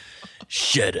 dick.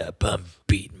 Shut up, I'm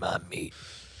beating my meat.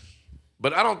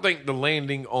 But I don't think the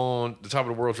landing on the top of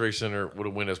the World Trade Center would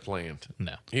have went as planned.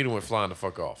 No. He'd have went flying the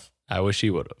fuck off. I wish he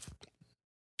would have.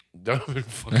 That would have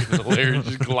been fucking hilarious.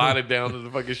 Just glided down to the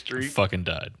fucking street. Fucking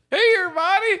died. Hey,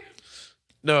 everybody.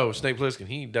 No, Snake Plissken,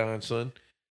 he ain't dying, son.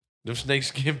 Them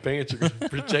snakeskin pants are going to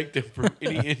protect him from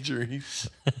any injuries.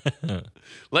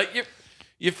 Like,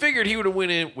 you figured he would have went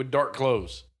in with dark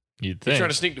clothes. You'd He's think. trying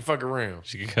to sneak the fuck around.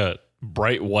 She could cut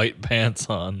bright white pants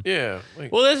on. Yeah.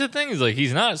 Like, Well, that's the thing. Is like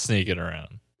he's not sneaking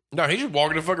around. no, he's just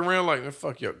walking the fuck around like,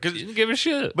 fuck you. He didn't give a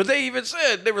shit. But they even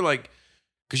said, they were like,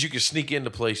 because you can sneak into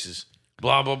places,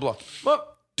 blah, blah, blah.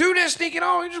 But dude, that's sneaking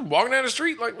on. He's just walking down the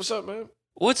street like, what's up, man?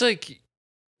 What's like?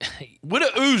 With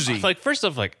a Uzi. Like first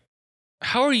off, like,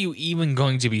 how are you even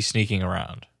going to be sneaking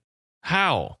around?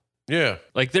 How? Yeah.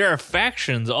 Like there are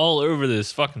factions all over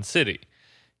this fucking city.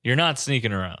 You're not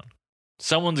sneaking around.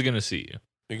 Someone's gonna see you.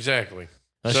 Exactly.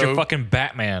 Unless you're fucking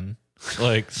Batman.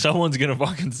 Like someone's gonna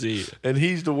fucking see you. And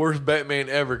he's the worst Batman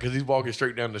ever because he's walking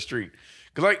straight down the street.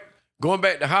 Because, like, going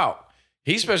back to Hawk,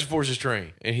 he's Special Forces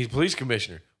trained and he's police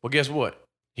commissioner. Well, guess what?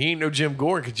 He ain't no Jim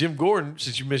Gordon because Jim Gordon,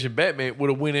 since you mentioned Batman, would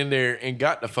have went in there and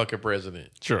got the fucking president.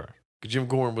 Sure. Because Jim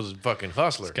Gordon was a fucking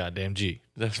hustler. It's goddamn G.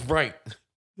 That's right.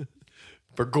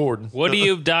 For Gordon. Would he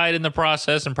have died in the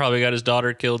process and probably got his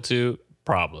daughter killed too?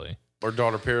 Probably. Or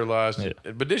daughter paralyzed. Yeah.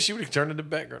 But then she would have turned into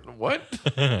background. What?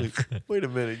 Wait a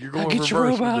minute. You're going Get reverse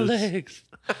your with robot this. legs.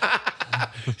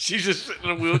 She's just sitting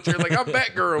in a wheelchair like, I'm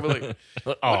Batgirl. We're like,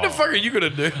 what Aw. the fuck are you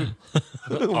going to do?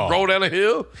 Aw. Roll down a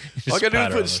hill? Just All I got to do pat her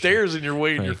is on put the stairs in your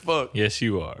way and you're Like, fucked. Yes,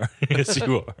 you are. Yes,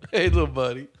 you are. Hey, little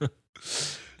buddy.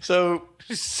 So,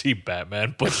 Just see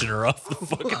Batman pushing her off the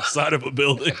fucking side of a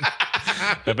building.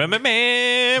 Glide,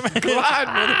 glide,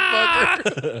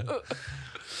 motherfucker.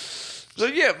 So,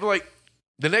 yeah, like,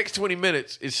 the next 20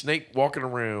 minutes is Snake walking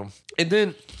around. And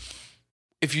then,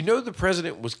 if you know the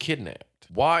president was kidnapped,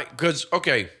 why? Because,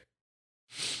 okay,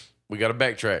 we got to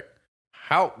backtrack.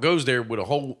 Hawk goes there with a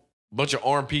whole bunch of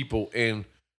armed people and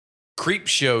Creep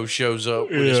Show shows up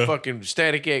with his Yeah. fucking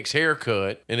Static X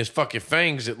haircut and his fucking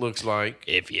fangs, it looks like.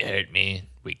 If you hurt me,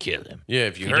 we kill him. Yeah,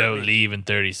 if you If you hurt don't me. leave in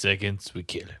 30 seconds, we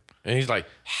kill him. And he's like,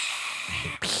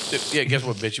 yeah, guess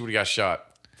what, bitch? You would have got shot.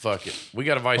 Fuck it. We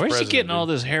got a vice Where's he president. getting all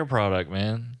dude. this hair product,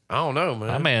 man? I don't know, man.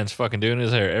 My man's fucking doing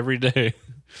his hair every day.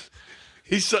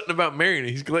 He's something about marrying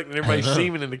it. He's collecting everybody's I know.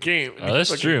 semen in the camp. Oh, that's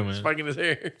Fucking true, man. Spiking his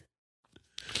hair.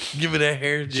 Give me that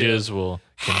hair gel. Jizz will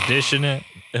condition it.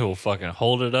 It will fucking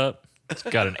hold it up. It's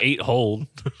got an 8 hold.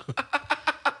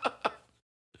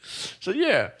 So,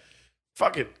 yeah.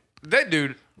 Fuck it. That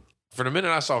dude, for the minute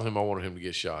I saw him, I wanted him to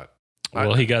get shot.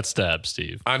 Well, he got stabbed,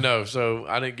 Steve. I know. So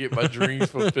I didn't get my dreams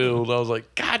fulfilled. I was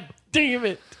like, God damn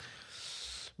it.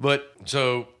 But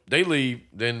so they leave.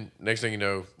 Then next thing you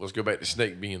know, let's go back to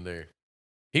Snake being there.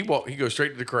 He goes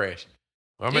straight to the crash.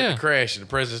 I'm at Yeah. the crash and the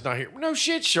president's not here. No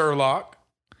shit, Sherlock.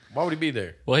 Why would he be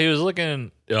there? Well, he was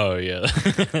looking. Oh, yeah.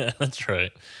 That's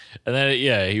right. And then,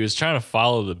 yeah, he was trying to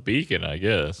follow the beacon, I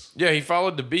guess, Yeah, he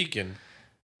followed the beacon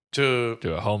to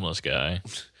to a homeless guy.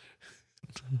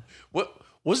 what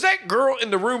was that girl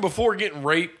in the room before getting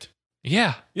raped?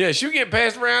 Yeah. Yeah, she was getting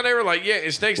passed around. They were like, yeah,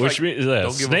 and Snake's Which like, means that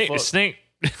don't give a fuck. Snake.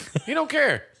 He don't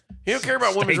care. He don't care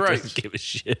about women's Snake rights. doesn't give a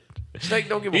shit. Snake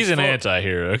don't give a He's fuck. an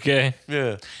anti-hero, okay?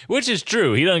 Yeah. Which is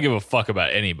true. He doesn't give a fuck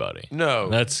about anybody. No.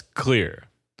 That's clear.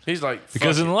 He's like, fuck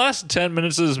Because in it. the last 10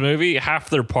 minutes of this movie, half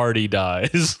their party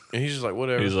dies. And he's just like,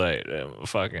 whatever. He's like,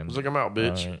 fucking. He's like, I'm out,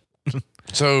 bitch. all right.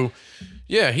 So,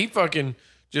 yeah, he fucking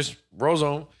just rolls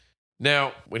on.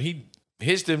 Now, when he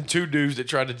hits them two dudes that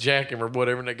tried to jack him or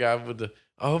whatever, and that guy with the,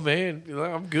 oh man,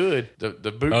 I'm good. The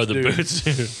boots. Oh, the dude. boots.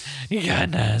 Dude. You got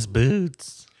nice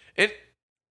boots. And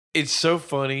it's so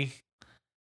funny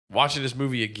watching this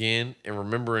movie again and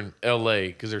remembering L.A.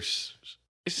 because it's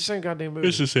the same goddamn movie.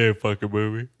 It's the same fucking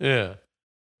movie. Yeah.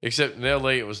 Except in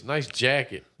L.A. it was a nice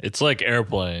jacket. It's like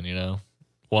Airplane, you know?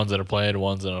 One's in a plane,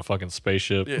 one's in a fucking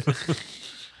spaceship. Yeah.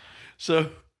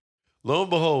 So, lo and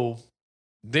behold,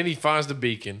 then he finds the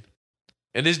beacon,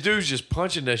 and this dude's just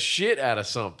punching the shit out of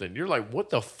something. You're like, what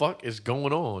the fuck is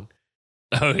going on?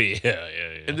 Oh, yeah.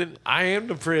 And then I am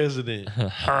the president.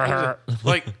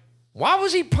 Like, why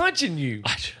was he punching you?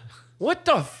 What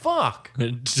the fuck?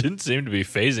 It didn't seem to be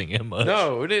phasing him much.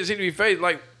 No, it didn't seem to be fake.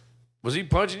 Like, was he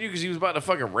punching you because he was about to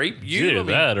fucking rape you? Either I mean,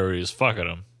 that or he was fucking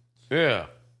him. yeah.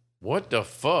 What the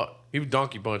fuck? He was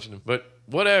donkey punching him. But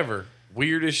whatever.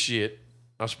 Weird as shit.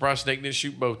 I'm surprised Snake didn't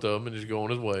shoot both of them and just go on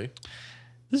his way.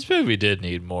 This movie did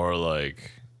need more,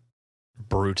 like,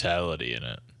 brutality in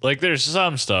it. Like, there's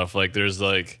some stuff. Like, there's,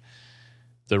 like,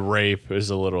 the rape is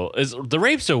a little... the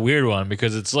rape's a weird one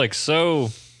because it's, like, so...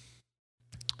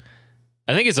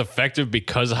 I think it's effective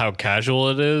because of how casual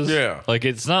it is. Yeah. Like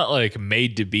it's not like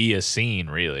made to be a scene,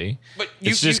 really. But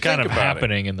It's just kind of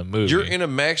happening in the movie. You're in a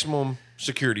maximum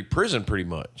security prison, pretty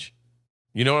much.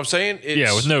 You know what I'm saying?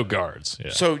 Yeah, with no guards.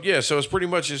 Yeah. So it's pretty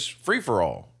much just free for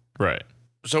all. Right.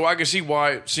 So I can see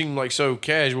why it seemed like so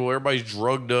casual. Everybody's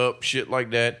drugged up, shit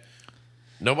like that.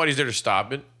 Nobody's there to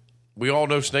stop it. We all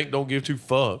know Snake don't give two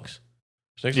fucks.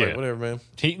 Snake's like, whatever, man.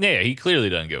 He clearly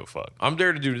doesn't give a fuck. I'm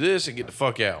there to do this and get the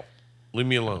fuck out. Leave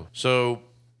me alone. So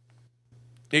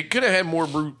it could have had more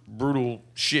brutal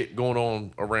shit going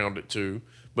on around it too.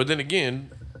 But then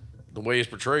again, the way it's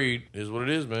portrayed is what it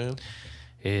is, man.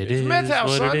 It's meth house,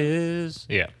 what son. it is.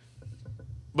 Yeah.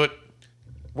 But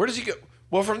where does he go?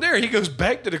 Well, from there, he goes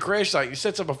back to the crash site. He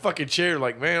sets up a fucking chair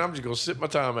like, man, I'm just going to sit my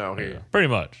time out here. Pretty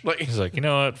much. Like- He's like, you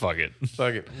know what? Fuck it.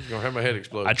 Fuck it. I'm just going to have my head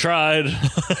explode. I tried.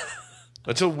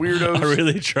 Until weirdos I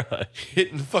really tried.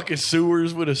 hitting fucking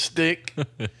sewers with a stick.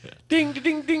 Ding,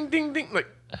 ding, ding, ding, ding. Like,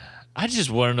 I just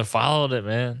wouldn't have followed it,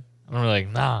 man. I'm like,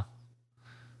 nah.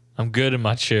 I'm good in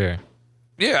my chair.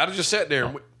 yeah, I'd have just sat there.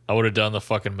 And, I would have done the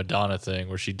fucking Madonna thing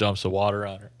where she dumps the water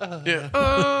on her.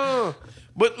 yeah.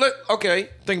 But okay,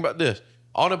 think about this.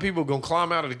 All the people going to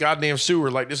climb out of the goddamn sewer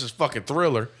like this is fucking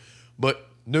Thriller. But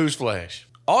newsflash.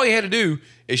 All he had to do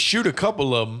is shoot a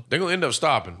couple of them. They're going to end up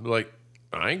stopping. Like,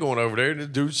 I ain't going over there. The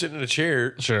dude's sitting in a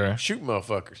chair. Sure. Shoot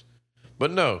motherfuckers.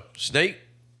 But no, Snake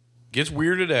gets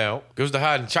weirded out, goes to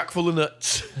hide in chock full of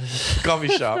nuts coffee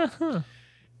shop.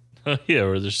 Yeah,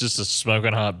 where there's just a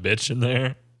smoking hot bitch in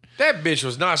there. That bitch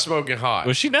was not smoking hot.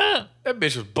 Was she not? That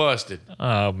bitch was busted.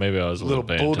 Oh, maybe I was a Little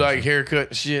little bulldog haircut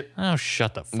and shit. Oh,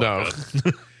 shut the fuck No.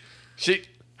 up.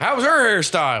 How was her hair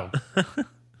styled?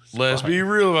 Let's be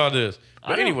real about this.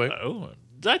 But anyway,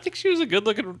 I think she was a good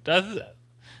looking. I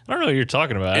don't know what you're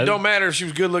talking about. it don't matter if she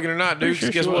was good looking or not, dude. Pretty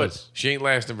sure Guess she what? was. She ain't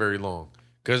lasting very long.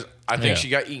 Because I think Yeah. she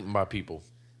got eaten by people.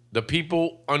 The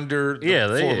people under the Yeah,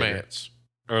 they floor ate her. mats.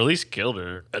 Or at least killed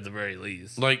her at the very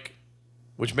least. Like,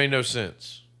 which made no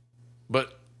sense.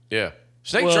 But, yeah.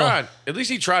 Snake Well- tried. At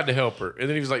least he tried to help her. And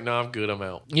then he was like, nah, I'm good. I'm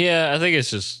out. Yeah, I think it's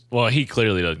just, well, he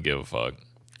clearly doesn't give a fuck.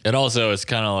 And also, it's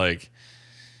kind of like,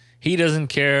 he doesn't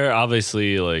care.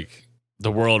 Obviously, like,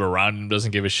 the world around him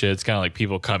doesn't give a shit. It's kind of like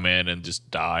people come in and just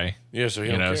die, Yeah, so he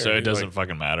you don't know, care. so it He's doesn't like-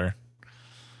 fucking matter.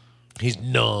 he's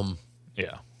numb.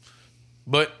 Yeah.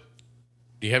 But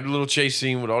you have the little chase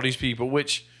scene with all these people,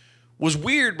 which was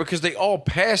weird because they all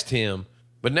passed him,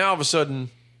 but now all of a sudden,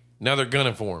 now they're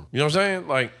gunning for him. You know what I'm saying?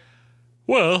 Like,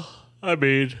 Well, I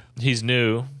mean, he's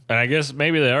new. And I guess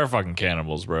maybe they are fucking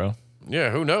cannibals, bro. yeah,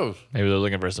 who knows? Maybe they're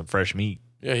looking for some fresh meat.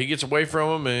 Yeah, he gets away from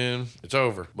him and it's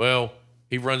over. Well,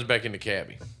 he runs back into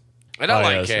Cabby. And Oh, I yeah,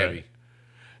 like that's Cabby. right.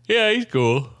 Yeah, he's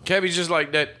cool. Cabby's just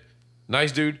like that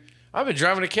nice dude. I've been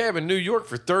driving a cab in New York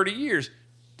for 30 years.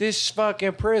 This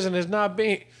fucking prison has not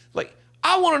been like,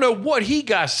 I want to know what he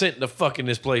got sent to fucking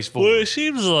this place for. Well, it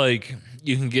seems like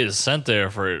you can get sent there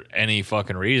for any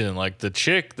fucking reason. Like the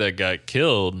chick that got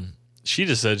killed, she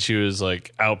just said she was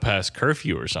like out past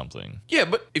curfew or something. Yeah,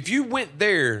 but if you went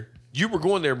there, you were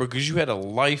going there because you had a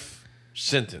life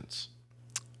sentence.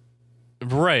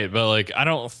 Right, but like I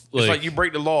don't It's like you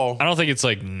break the law. I don't think it's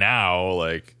like now,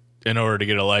 like in order to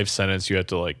get a life sentence, you have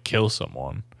to like kill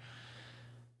someone.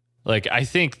 Like I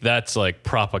think that's like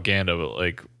propaganda, but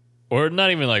like, or not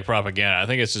even like propaganda. I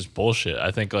think it's just bullshit. I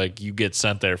think like you get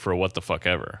sent there for what the fuck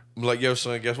ever. Like, yo,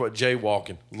 son, guess what?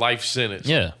 Jaywalking, life sentence.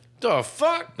 Yeah, The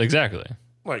fuck? exactly.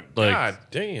 Like, Like- god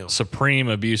damn. Supreme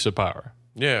abuse of power.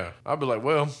 Yeah, I'd be like,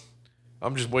 well,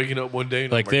 I'm just waking up one day.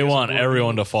 And Like I'm they guess want I'm going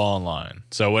everyone to fall in line.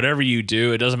 So whatever you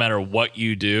do, it doesn't matter what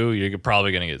you do, you're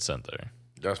probably gonna get sent there.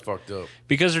 That's fucked up.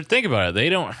 Because think about it, they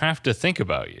don't have to think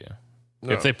about you.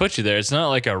 No. If they put you there, it's not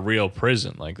like a real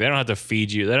prison. Like they don't have to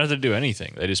feed you. They don't have to do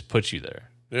anything. They just put you there.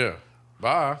 Yeah.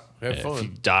 Bye. Have If you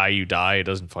fun. die, you die. It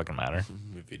doesn't fucking matter.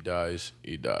 If he dies,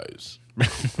 he dies.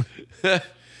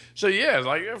 So yeah, it's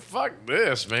like fuck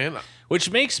this, man. Which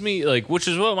makes me like, which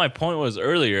is what my point was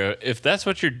earlier. If that's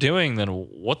what you're doing, then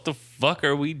what the fuck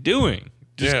are we doing?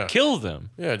 Just Yeah. kill them.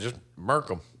 Yeah, just murk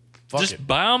him. Fuck Just it.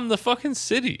 bomb the fucking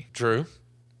city. True,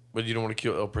 but you don't want to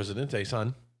kill El Presidente,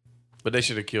 son. But they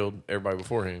should have killed everybody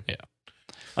before him.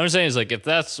 I'm saying is like, if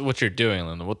that's what you're doing,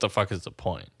 then what the fuck is the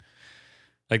point?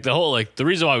 Like the whole, like the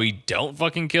reason why we don't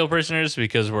fucking kill prisoners is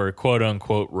because we're quote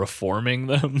unquote reforming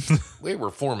them. We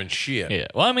were forming shit. Yeah.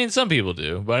 Well, I mean, some people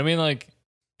do, but I mean, like,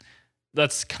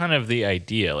 that's kind of the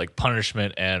idea, like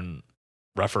punishment and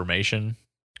reformation.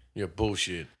 Yeah,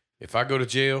 bullshit. If I go to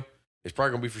jail, it's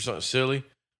probably gonna be for something silly.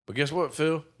 But guess what,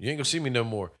 Phil? You ain't gonna see me no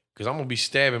more. Cause I'm gonna be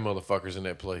stabbing motherfuckers in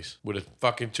that place with a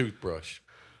fucking toothbrush.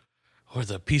 Or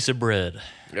the piece of bread.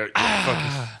 Yeah,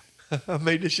 fucking I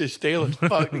made this shit stale as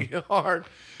fucking hard.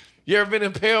 You ever been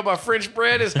impaled by French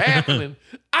bread? It's happening.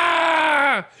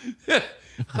 Ah!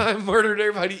 I murdered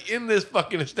everybody in this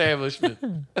fucking establishment.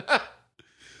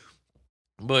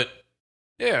 But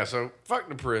yeah, so fuck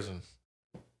the prison.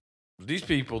 These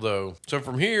people though. So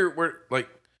from here, we're like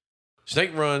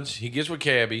Snake runs. He gets with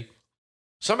Cabby.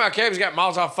 Somehow Cabby's got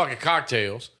Molotov fucking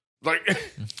cocktails. Like,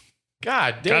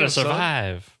 God damn, Gotta son.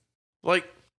 survive. Like,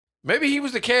 maybe he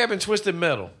was the Cab in Twisted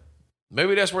Metal.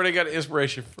 Maybe that's where they got the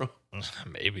inspiration from.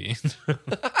 Maybe.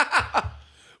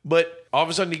 But all of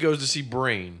a sudden he goes to see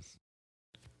Brain.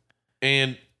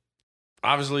 And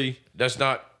obviously that's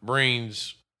not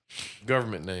Brain's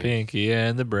government name. Pinky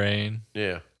and the Brain.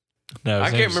 Yeah. No, I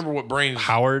his can't name's remember what Brain's.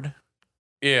 Howard.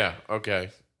 Yeah, okay.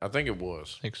 I think it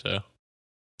was. I think so.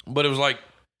 But it was like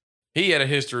he had a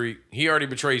history. He already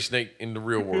betrayed Snake in the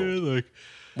real world.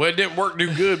 Well, it didn't work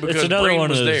too good because Brain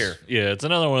was there. Yeah, it's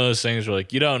another one of those things where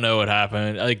like you don't know what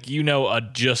happened. Like you know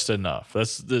just enough.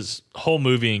 That's this whole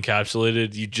movie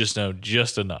encapsulated. You just know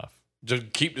just enough.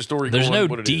 Just keep the story There's going.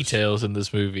 no details in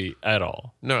this movie at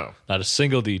all. No. Not a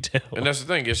single detail. And that's the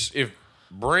thing. Is if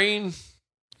Brain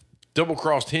double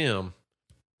crossed him,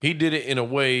 he did it in a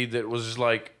way that was just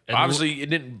like, And obviously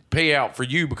it didn't pay out for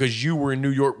you because you were in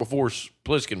New York before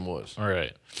Pliskin was. All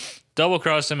right. Double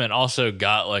crossed him and also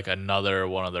got like another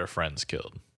one of their friends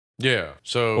killed. Yeah.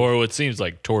 So Or what seems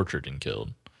like tortured and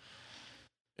killed.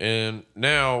 and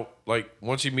now, like,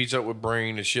 once he meets up with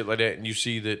Brain and shit like that, and you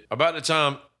see that about the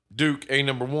time Duke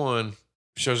A1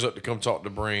 shows up to come talk to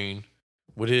Brain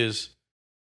with his,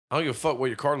 I don't give a fuck what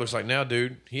your car looks like now,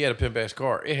 dude. He had a pimp ass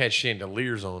car. It had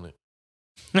chandeliers on it.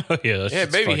 Oh yeah, that's It had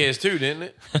just baby funny. heads too, didn't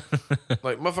it?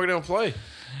 Like, motherfucker don't play.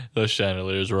 Those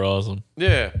chandeliers were awesome.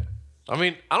 Yeah. I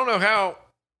mean, I don't know how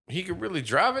he could really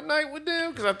drive at night with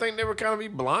them because I think they would kind of be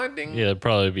blinding. Yeah, it'd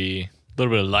probably be a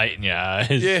little bit of light in your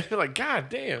eyes. Yeah. Like, God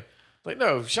damn. Like,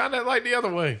 no, shine that light the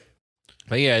other way.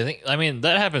 But yeah, I mean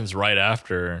that happens right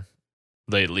after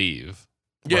they leave.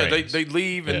 Yeah, Brains. they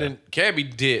leave and Yeah. then Cabby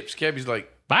dips. Cabby's like,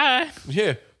 Bye.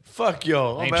 yeah, fuck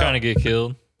y'all. I I'm ain't out. trying to get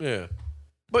killed. Yeah.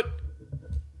 But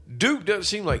Duke doesn't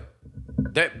seem like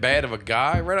that bad of a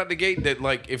guy right out the gate that,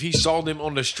 like, if he saw them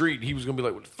on the street, he was going to be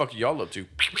like, what the fuck are y'all up to?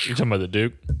 You're talking about the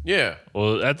Duke? Yeah.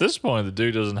 Well, at this point, the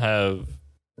Duke doesn't have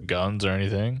guns or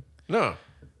anything. No.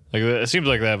 Like it seems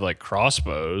like they have like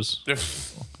crossbows.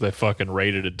 They fucking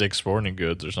raided at Dick's Sporting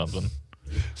Goods or something.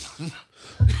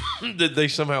 That they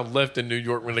somehow left in New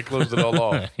York when they closed it all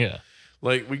off. Yeah.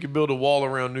 Like, we could build a wall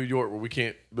around New York, but we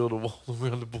can't build a wall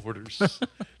around the borders.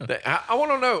 I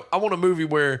want to know. I want a movie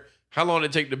where how long did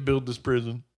it take to build this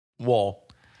prison wall?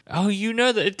 Oh, you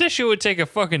know that shit would take a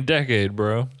fucking decade,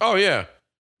 bro. Oh, yeah.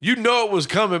 You know it was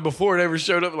coming before it ever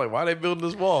showed up. Like, why are they building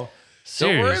this wall?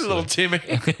 Seriously. Don't worry, little Timmy.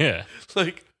 Yeah.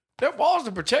 Like, that wall's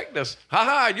to protect us.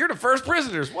 Ha, you're the first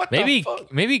prisoners. What the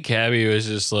fuck? Maybe Cabby was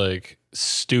just like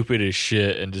stupid as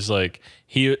shit and just like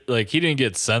he didn't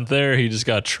get sent there. He just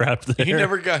got trapped there. He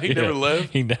never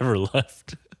left? He never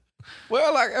left.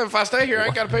 Well, like, if I stay here, I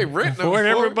ain't got to pay rent no Where'd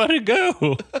more. everybody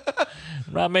go?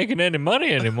 I'm not making any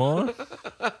money anymore.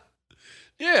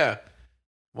 Yeah.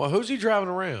 Well, who's he driving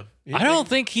around? I don't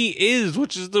think he is,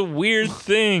 which is the weird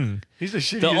thing. He's the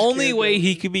shittiest The only kid way ever.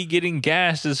 he could be getting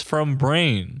gas is from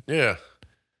Brain. Yeah.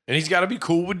 And he's got to be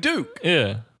cool with Duke.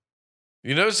 Yeah.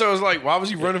 You know, so it's like, why was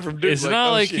he running from Duke? It's not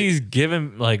oh, like shit. he's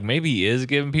giving, like, maybe he is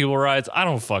giving people rides. I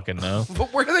don't fucking know.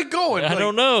 But where are they going? I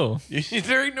don't know.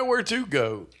 There ain't nowhere to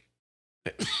go.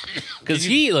 Because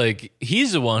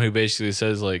he's the one who basically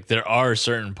says, like, there are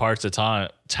certain parts of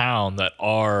town that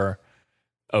are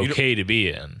okay to be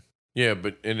in. Yeah,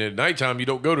 but at nighttime, you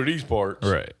don't go to these parts.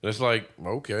 Right. That's like,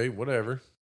 okay, whatever.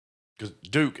 Because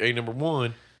Duke,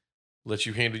 A1, lets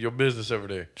you handle your business over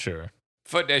there. Sure.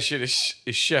 Fuck that shit. Is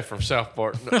Chef from South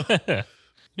Park. No. You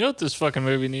know what this fucking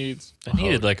movie needs? It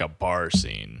needed, like, a bar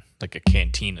scene, like a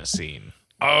cantina scene.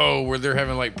 Oh, where they're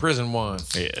having like prison wine.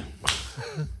 Yeah.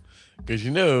 Because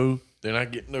you know, they're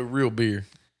not getting no real beer.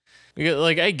 Because,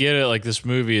 like, I get it. Like, this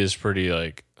movie is pretty,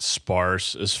 like,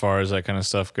 sparse as far as that kind of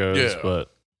stuff goes. Yeah.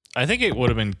 But I think it would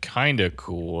have been kind of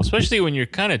cool, especially when you're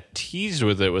kind of teased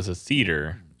with it with a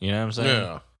theater. You know what I'm saying?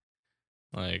 Yeah.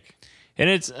 Like, and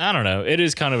it's, I don't know, it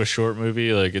is kind of a short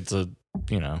movie. Like, it's a,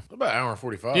 you know. About an hour and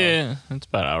 45. Yeah, it's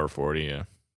about an hour 40, yeah.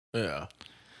 Yeah.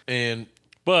 And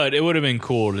But it would have been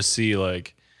cool to see,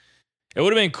 like,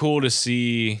 over,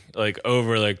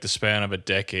 like, the span of a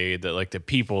decade that, like, the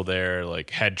people there, like,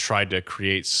 had tried to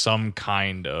create some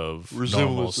kind of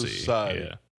Resemblance to normalcy. society.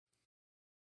 Yeah.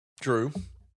 true.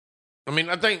 I mean,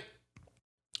 I think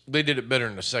they did it better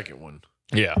in the second one.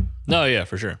 Yeah. No, yeah,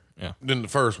 for sure. Yeah. than the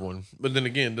first one. But then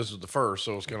again, this is the first,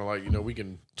 so it's kind of like, we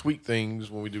can tweak things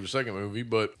when we do the second movie.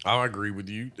 But I agree with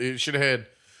you. It should have had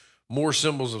more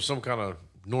symbols of some kind of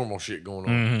normal shit going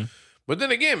on. Mm-hmm. But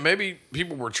then again, maybe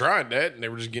people were trying that and they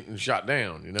were just getting shot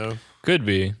down, Could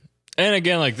be. And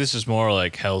again, like, this is more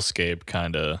like hellscape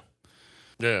kind of,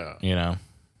 Yeah.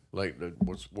 Like,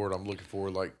 what's the word I'm looking for?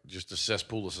 Like, just a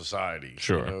cesspool of society.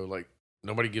 Sure. Like,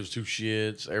 nobody gives two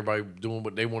shits. Everybody doing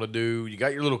what they want to do. You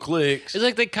got your little cliques. It's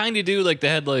like they kind of do, like, they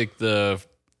had, like, the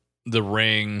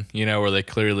ring, where they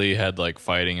clearly had, like,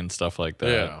 fighting and stuff like that.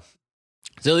 Yeah.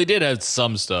 So they did have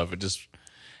some stuff. It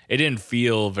didn't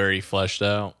feel very fleshed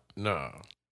out. No.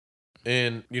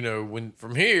 And, when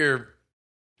from here,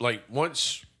 like,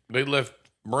 once they left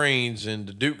Brains and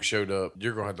the Duke showed up,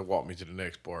 you're going to have to walk me to the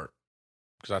next part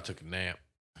because I took a nap.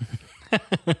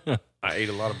 I ate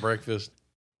a lot of breakfast.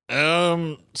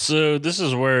 So this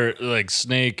is where, like,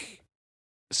 Snake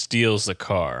steals the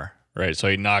car, right? So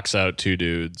he knocks out two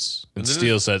dudes and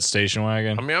steals that station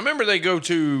wagon. I mean, I remember they go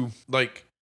to, like,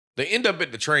 they end up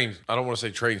at the train. I don't want to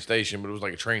say train station, but it was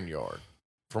like a train yard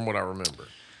from what I remember.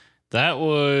 That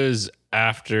was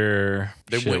after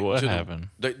what happened?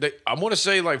 I want to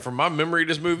say, like, from my memory of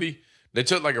this movie, they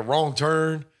took like a wrong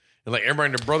turn and like everybody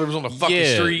and their brother was on the fucking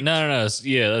street. No.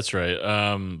 Yeah, that's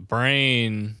right.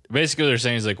 Brain, basically they're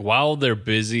saying is like, while they're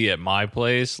busy at my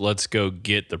place, let's go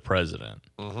get the president.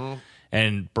 Mm-hmm.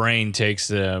 And Brain takes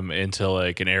them into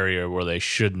like an area where they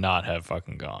should not have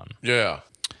fucking gone. Yeah.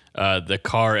 The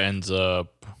car ends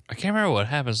up, I can't remember what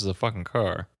happens to the fucking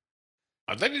car.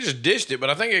 I think they just dished it, but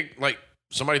I think it, like,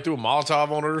 somebody threw a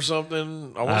Molotov on it or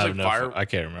something. I want to say fire. I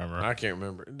can't remember. I can't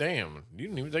remember. Damn, you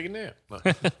didn't even take a nap.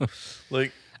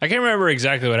 Like, I can't remember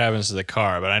exactly what happens to the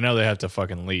car, but I know they have to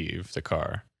fucking leave the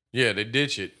car. yeah, they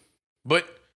ditch it. But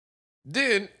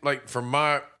then, like, from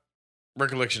my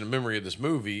recollection and memory of this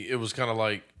movie, it was kind of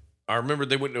like, I remember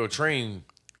they went to a train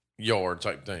yard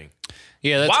type thing.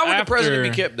 Yeah, that's Why would the president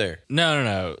be kept there?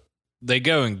 No. They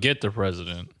go and get the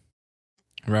president.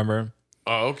 Remember?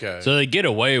 Oh, okay. So they get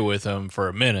away with him for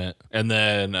a minute, and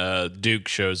then Duke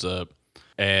shows up,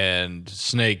 and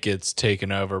Snake gets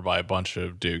taken over by a bunch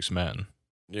of Duke's men.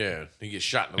 Yeah, he gets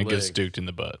shot in the and leg. gets duked in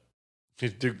the butt.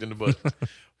 He's duked in the butt.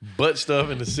 Butt stuff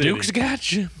in the city. Duke's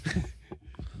got you.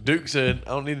 Duke said,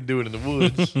 I don't need to do it in the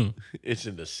woods. It's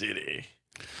in the city.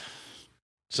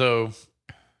 So,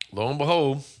 lo and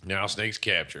behold, now Snake's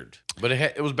captured. But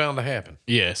it was bound to happen.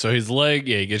 Yeah, so his leg,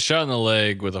 he gets shot in the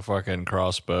leg with a fucking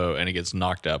crossbow, and he gets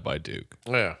knocked out by Duke.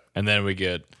 Yeah. And then we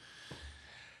go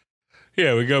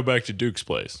back to Duke's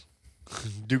place.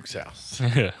 Duke's house.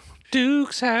 Yeah.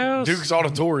 Duke's house. Duke's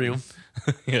auditorium.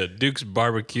 Yeah, Duke's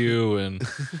barbecue and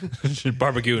shrimp.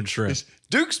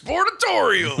 Duke's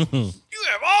Sportatorium. You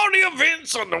have all the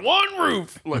events under one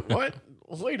roof. Like, what?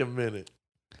 Wait a minute.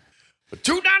 For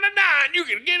 $2.99, you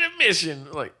can get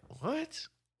admission. Like, what?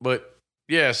 But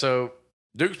yeah, so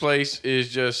Duke's place is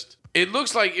just, it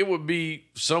looks like it would be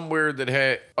somewhere that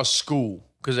had a school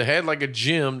because it had like a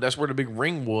gym. That's where the big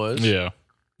ring was. Yeah.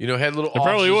 Had little It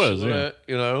probably offices was, and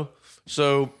yeah. that,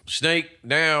 So Snake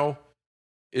now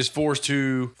is forced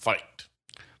to fight.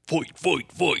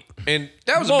 Fight. And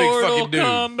that was a big fucking dude.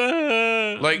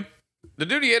 Kombat. Like, the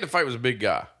dude he had to fight was a big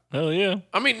guy. Hell yeah.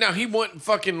 I mean, now he wasn't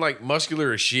fucking like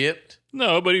muscular as shit.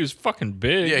 No, but he was fucking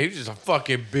big. Yeah, he was just a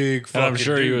fucking big fucking and I'm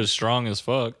sure dude. he was strong as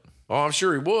fuck. Oh, I'm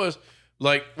sure he was.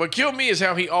 Like, what killed me is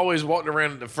how he always walked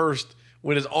around at the first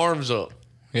with his arms up.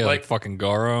 Yeah, like fucking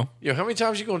Garo. Yo, how many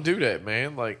times you gonna do that,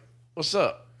 man? Like, what's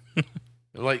up?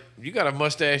 Like, you got a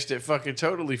mustache that fucking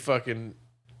totally fucking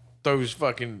throws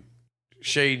fucking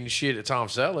shade and shit at Tom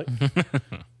Selleck.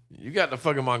 You got the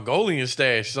fucking Mongolian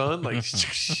stash, son. Like,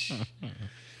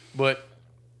 but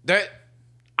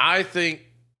I think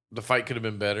the fight could have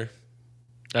been better.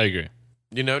 I agree.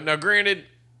 Now granted,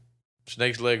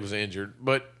 Snake's leg was injured,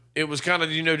 but it was kind of,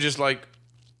 just like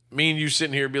me and you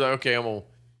sitting here and be like, okay, I'm going to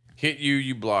hit you,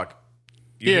 you block.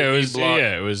 You hit it me, was block.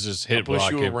 yeah, it was just hit,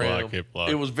 block, hit, block, hit, block.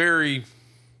 It was very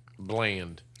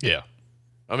bland. Yeah.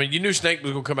 I mean, you knew Snake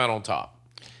was going to come out on top.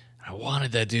 I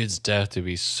wanted that dude's death to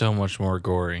be so much more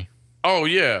gory. Oh,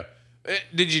 yeah.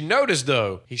 Did you notice,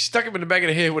 though, he stuck him in the back of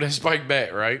the head with that spike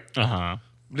bat, right? Uh-huh.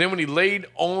 Then when he laid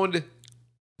on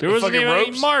there wasn't even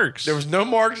any marks. There was no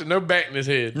marks and no bat in his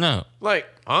head. No. Like,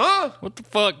 huh? What the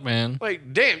fuck, man?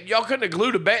 Like, damn, y'all couldn't have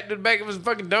glued a bat to the back of his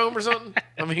fucking dome or something?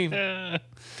 I mean, what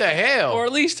the hell? Or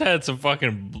at least had some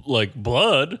fucking, like,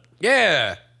 blood.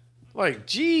 Yeah. Like,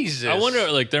 Jesus. I wonder,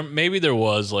 like, maybe there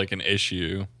was, like, an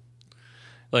issue.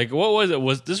 Like, what was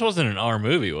it? This wasn't an R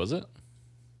movie, was it?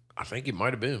 I think it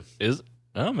might have been.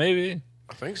 Oh, maybe.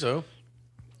 I think so.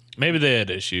 Maybe they had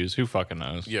issues. Who fucking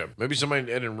knows? Yeah, maybe somebody in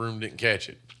the editing room didn't catch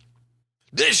it.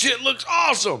 This shit looks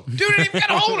awesome. Dude didn't even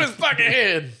got a hole in his fucking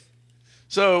head.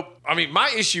 So, I mean, my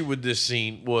issue with this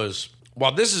scene was,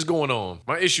 while this is going on,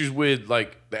 my issues with,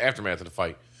 like, the aftermath of the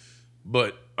fight,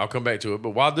 but I'll come back to it. But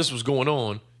while this was going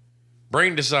on,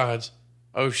 Brain decides,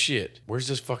 oh, shit, where's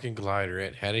this fucking glider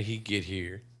at? How did he get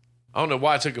here? I don't know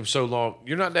why it took him so long.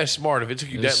 You're not that smart if it took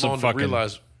you that long to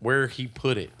realize where he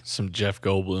put it. Some Jeff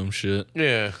Goldblum shit.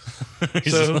 Yeah.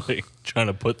 He's So- like trying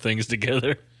to put things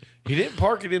together. He didn't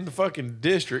park it in the fucking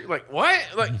district. Like, what?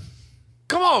 Like,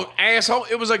 come on, asshole.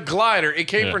 It was a glider. It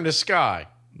came Yeah. from the sky.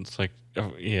 It's like,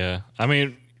 oh, yeah. I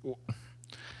mean,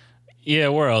 yeah,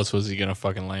 where else was he going to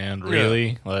fucking land,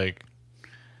 really? Like,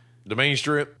 The main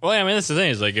strip. well, I mean, that's the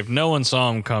thing is, like, if no one saw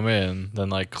him come in, then,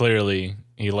 like, clearly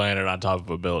he landed on top of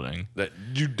a building. That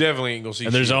you definitely ain't gonna see.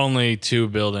 And there's shit. only 2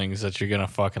 buildings that you're going to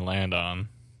fucking land on.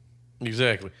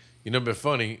 Exactly. You know, it'd be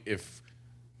funny if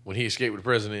when he escaped with the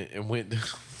president and went to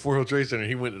World Trade Center,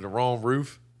 he went to the wrong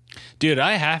roof. Dude,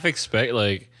 I half expect,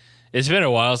 like, it's been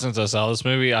a while since I saw this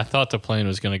movie. I thought the plane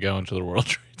was going to go into the World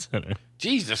Trade Center.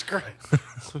 Jesus Christ.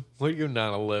 What are you,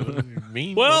 9/11? You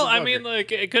mean? Well, I motherfucker. mean,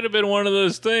 like, it could have been one of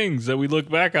those things that we look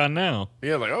back on now.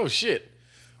 Yeah, like, oh shit.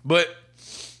 But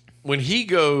when he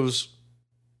goes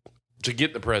to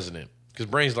get the president, because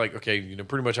Brain's like, okay, you know,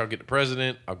 pretty much I'll get the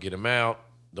president, I'll get him out,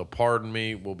 they'll pardon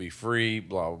me, we'll be free,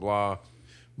 blah, blah, blah.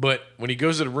 But when he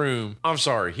goes to the room, I'm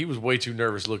sorry, he was way too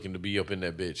nervous looking to be up in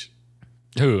that bitch.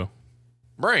 Who?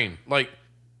 Brain, like,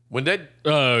 when that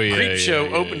Oh, yeah. creep yeah, show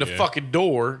yeah, opened the yeah. fucking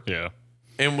door Yeah.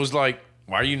 and was like,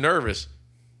 why are you nervous?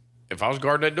 If I was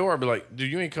guarding that door, I'd be like,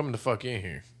 dude, you ain't coming the fuck in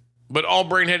here. But all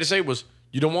Brain had to say was,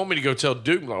 you don't want me to go tell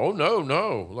Duke? I'm like, oh,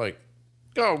 no. Like,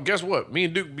 oh, guess what? Me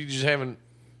and Duke be just having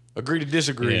agree to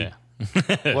disagree.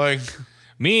 Yeah. Like,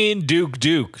 Me and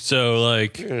Duke. So,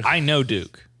 like, I know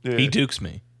Duke. Yeah. He dukes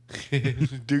me.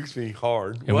 Duke's me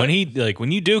hard. And when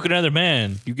you duke another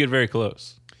man, you get very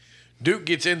close. Duke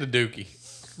gets into Dookie.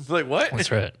 Like, what?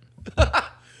 That's right.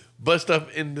 Bust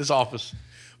up in this office.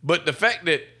 But the fact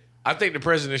that I think the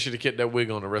president should have kept that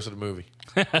wig on the rest of the movie.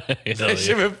 That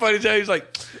should have been funny as hell. He's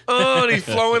like, oh, and he's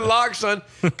flowing locks, son.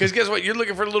 Because guess what? You're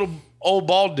looking for a little old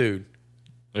bald dude.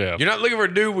 Yeah. You're not looking for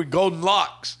a dude with golden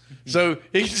locks. So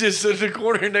he's just in the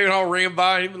corner and they all ran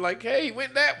by and he was like, hey, he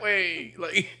went that way.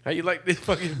 Like, how you like this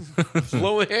fucking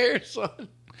flowing hair, son?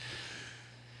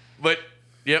 But,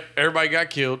 yep, everybody got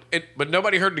killed. But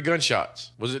nobody heard the gunshots.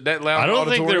 Was it that loud? I don't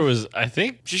auditorium? think there was. I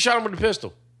think. She shot him with a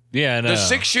pistol. Yeah, no. The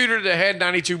 6-shooter that had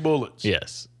 92 bullets.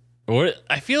 Yes. Or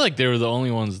I feel like they were the only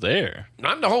ones there.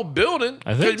 Not in the whole building.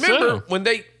 I think 'Cause remember, so.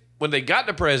 when they got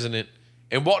the president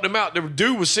and walked him out, the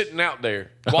dude was sitting out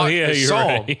there. Oh, yeah, and you're saw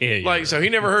right. him. Yeah, you're like, so he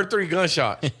never heard 3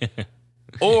 gunshots.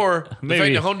 Or the Maybe.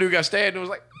 fact that home dude got stabbed and was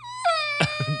like,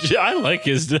 I like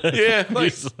his death. Yeah,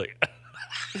 like- He's like,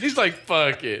 he's like,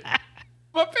 fuck it.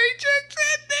 My paycheck's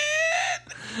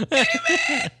ended.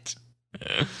 Damn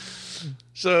it.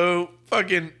 So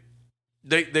fucking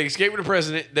they escape with the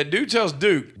president. That dude tells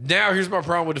Duke, now here's my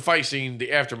problem with the fight scene,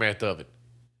 the aftermath of it.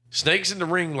 Snake's in the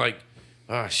ring like,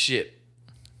 ah, shit.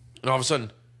 And all of a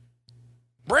sudden,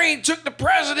 Brain took the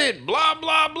president, blah,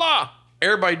 blah, blah.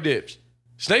 Everybody dips.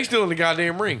 Snake's still in the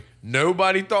goddamn ring.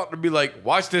 Nobody thought to be like,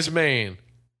 watch this man.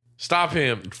 Stop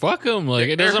him. fuck him. Like,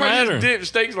 it doesn't Everybody matter. just dips.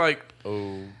 Snake's like,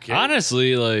 okay.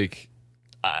 Honestly, like,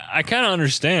 I kind of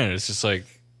understand. It's just like,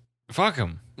 fuck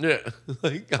him. Yeah.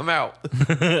 Like, I'm out.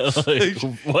 Like,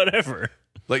 whatever.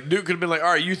 Like, Duke could have been like,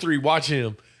 all right, you 3, watch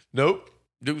him. Nope.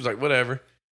 Duke was like, whatever.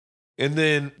 And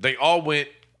then they all went,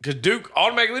 because Duke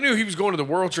automatically knew he was going to the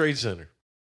World Trade Center.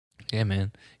 Yeah,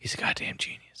 man. He's a goddamn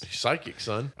genius. He's psychic,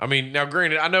 son. I mean, now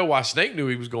granted, I know why Snake knew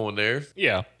he was going there.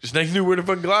 Yeah, Snake knew where the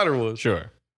fucking glider was.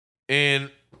 sure. And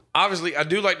obviously, I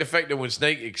do like the fact that when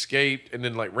Snake escaped and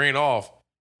then like ran off,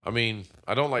 I mean,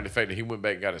 I don't like the fact that he went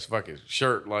back and got his fucking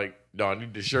shirt. Like, no, I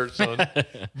need the shirt, son.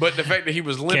 But the fact that he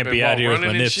was limping Can't be while out here with running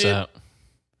my and nips shit, out.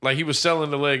 like he was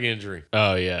selling the leg injury.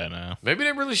 Oh, yeah, no. Maybe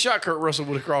they really shot Kurt Russell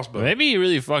with a crossbow. Maybe he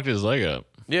really fucked his leg up.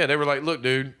 Yeah, they were like, look,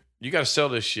 dude, you got to sell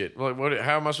this shit. Like, what?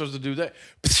 How am I supposed to do that?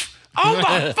 Oh,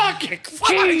 my fucking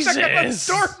Jesus. I got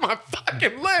start my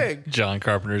fucking leg. John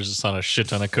Carpenter's just on a shit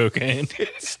ton of cocaine.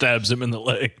 Stabs him in the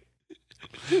leg.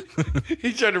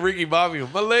 He tried to Ricky Bobby him.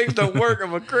 My legs don't work.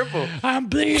 I'm a cripple. I'm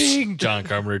bleeding. John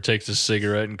Carpenter takes a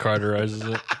cigarette and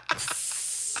cauterizes it.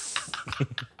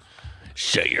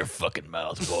 Shut your fucking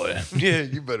mouth, boy. Yeah,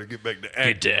 you better get back to Get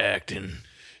acting. to acting.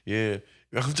 Yeah.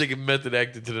 I'm taking method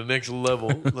acting to the next level.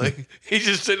 Like, he's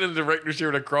just sitting in the director's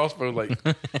chair with a crossbow, like,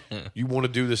 you want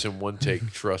to do this in 1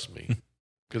 take, trust me.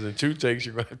 Because in 2 takes,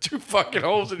 you're going to have 2 fucking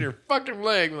holes in your fucking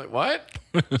leg. I'm like, what?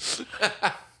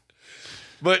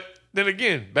 But then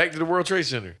again, back to the World Trade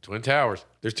Center, Twin Towers.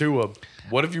 There's 2 of them.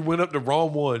 What if you went up the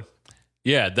wrong one?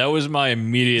 Yeah, that was my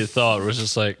immediate thought. It was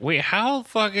just like, wait, how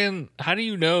do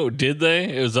you know? Did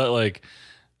they? Was that like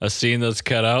a scene that's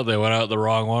cut out? They went out the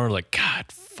wrong one? Or like, God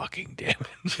fucking damn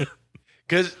it.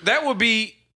 Because that would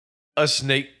be a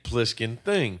Snake Plissken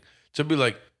thing. To be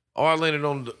like, oh, I landed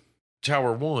on the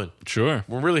Tower 1. Sure.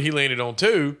 When really he landed on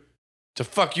 2 to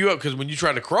fuck you up because when you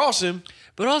tried to cross him.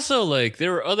 But also, like,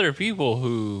 there were other people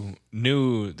who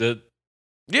knew that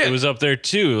Yeah. it was up there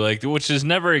too, like, which is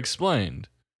never explained.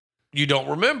 You don't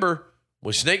remember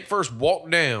when Snake first walked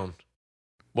down,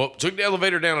 took the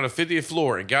elevator down on the 50th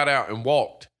floor and got out and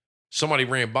walked. Somebody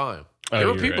ran by him. There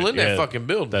were people in that fucking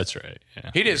building. That's right.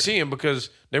 Yeah, he didn't see him because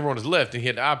they were on his left and he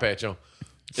had the eye patch on.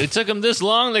 It took him this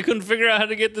long. They couldn't figure out how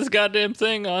to get this goddamn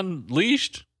thing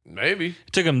unleashed. Maybe.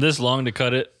 It took him this long to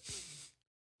cut it.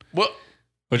 Well,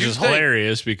 which is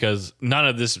hilarious because none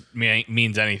of this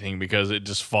means anything because it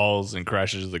just falls and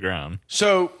crashes to the ground.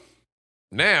 So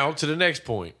now to the next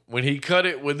point. When he cut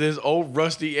it with his old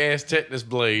rusty ass tetanus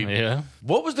blade, Yeah.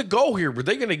 what was the goal here? Were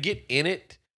they going to get in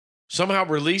it, somehow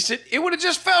release it? It would have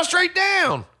just fell straight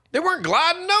down. They weren't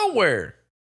gliding nowhere.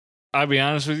 I'll be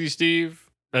honest with you, Steve.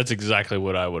 That's exactly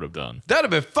what I would have done. That'd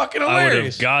have been fucking I would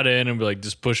hilarious. have got in and be like,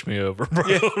 just push me over, bro.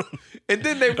 Yeah. And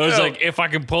then they I was like, if I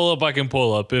can pull up, I can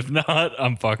pull up. If not,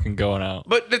 I'm fucking going out.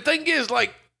 But the thing is,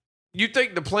 like, you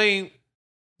think the plane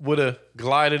would have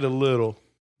glided a little.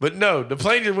 But no, the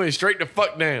plane just went straight the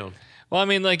fuck down. Well, I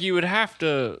mean, like, you would have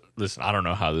to listen. I don't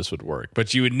know how this would work,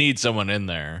 but you would need someone in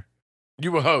there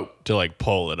You would hope. to like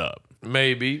pull it up.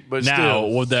 Maybe, but Now,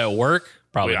 still. would that work?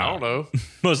 Probably I not. don't know.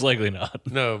 Most likely not.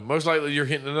 No, most likely you're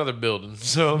hitting another building.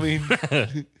 So, I mean,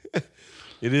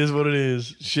 it is what it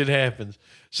is. Shit happens.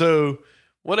 So,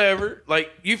 whatever.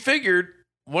 Like, you figured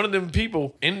one of them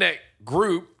people in that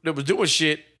group that was doing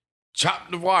shit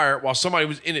chopped the wire while somebody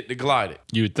was in it to glide it.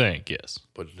 You would think, yes.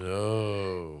 But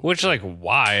no. Which, like,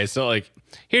 why? It's not like.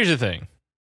 Here's the thing.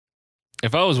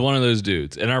 If I was one of those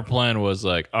dudes and our plan was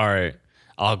like, all right,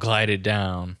 I'll glide it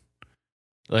down.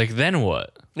 Like, then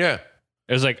what? Yeah.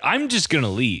 It was like, I'm just gonna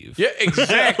leave. Yeah,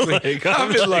 exactly. Like,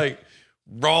 I'm just like,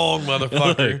 wrong,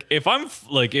 motherfucker.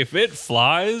 Like, if it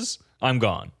flies, I'm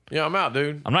gone. Yeah, I'm out,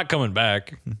 dude. I'm not coming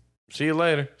back. See you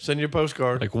later. Send you a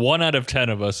postcard. Like 1 out of 10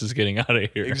 of us is getting out of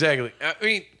here. Exactly. I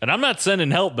mean, And I'm not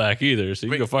sending help back either, so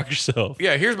you go fuck yourself.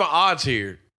 yeah, here's my odds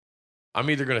here. I'm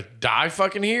either going to die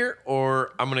fucking here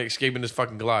or I'm going to escape in this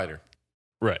fucking glider.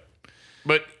 Right.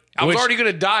 But I was already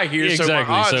going to die here, so my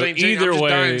Exactly. odds So ain't changing. I'm either just way,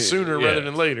 dying sooner yeah. rather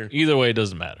than later. Either way, it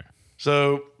doesn't matter.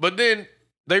 So, but then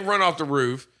they run off the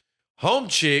roof. Home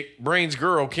chick, Brains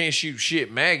girl, can't shoot shit.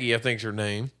 Maggie, I think's her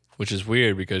name. Which is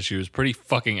weird because she was pretty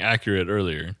fucking accurate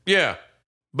earlier. Yeah.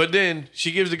 But then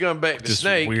she gives the gun back to Just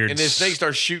Snake, weird and then Snake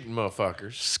starts shooting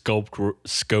motherfuckers.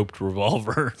 Scoped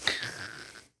revolver.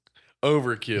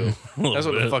 Overkill. That's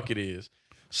what the fuck it is.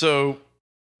 So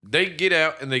they get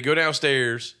out and they go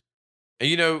downstairs. And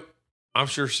you know, I'm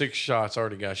sure 6 shots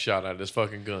already got shot out of this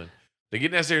fucking gun. They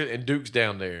get downstairs and Duke's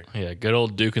down there. Yeah, good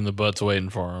old Duke in the butt's waiting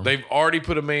for him. They've already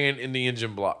put a man in the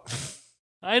engine block.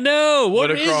 I know. What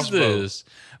With a is crossbow. this?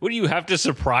 What do you have to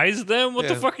surprise them? What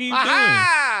the Yeah. fuck are you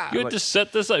Aha! doing? You had to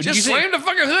set this up. Just you slam the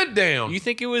fucking hood down. You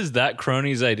think it was that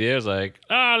crony's idea? It was like,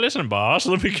 listen, boss,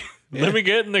 let me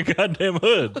get in the goddamn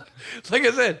hood. Like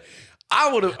I said,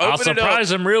 I would have I'll opened it up.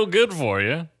 surprise him real good for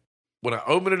you. When I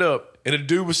opened it up and a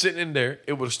dude was sitting in there,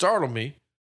 it would have startled me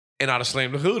and I'd have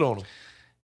slammed the hood on him.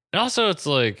 And also, it's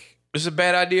like, This is a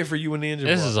bad idea for you in the engine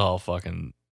this block. is all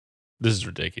fucking, this is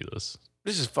ridiculous.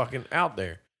 This is fucking out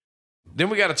there. Then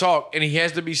we got to talk, and he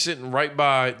has to be sitting right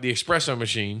by the espresso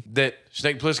machine that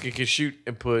Snake Plissken can shoot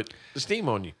and put the steam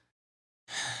on you.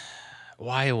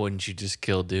 Why wouldn't you just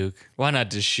kill Duke? Why not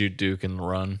just shoot Duke and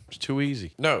run? It's too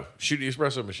easy. No, shoot the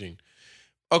espresso machine.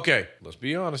 Okay, let's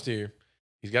be honest here.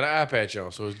 He's got an eye patch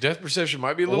on, so his depth perception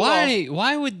might be a little off.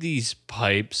 Why would these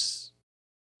pipes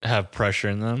have pressure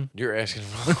in them? You're asking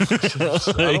wrong questions.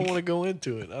 I don't Like- want to go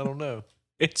into it. I don't know.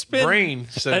 It's been Brain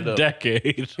set it a up.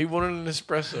 decade. He wanted an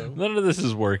espresso. None of this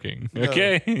is working. No,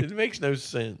 Okay. it makes no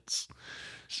sense.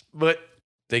 But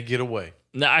they get away.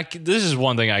 Now, this is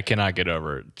one thing I cannot get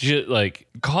over. Just, like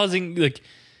causing, like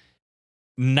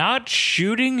not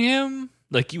shooting him.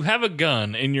 Like you have a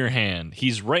gun in your hand.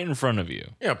 He's right in front of you,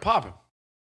 Yeah, pop him.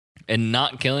 and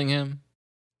not killing him.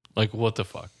 Like what the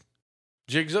fuck?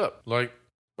 Jigs up. Like,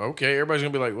 okay, everybody's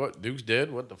going to be like, what? Duke's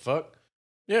dead? What the fuck?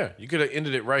 Yeah, you could have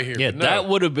ended it right here. Yeah, but no, that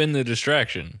would have been the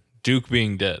distraction. Duke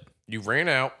being dead, you ran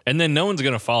out. and then no one's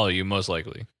gonna follow you, most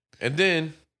likely. And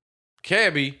then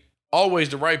Cabby, always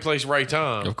the right place, right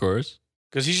time. Of course.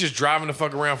 Because he's just driving the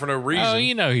fuck around for no reason. Oh,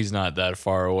 you know he's not that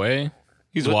far away.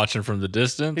 He's watching from the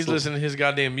distance. He's listening to his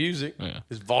goddamn music, Yeah.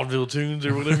 his vaudeville tunes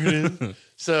or whatever it is.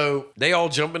 So they all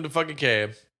jump in the fucking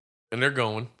cab and they're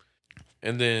going.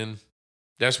 And then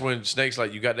that's when Snake's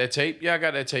like, you got that tape? Yeah, I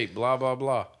got that tape. Blah, blah,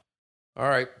 blah. All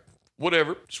right.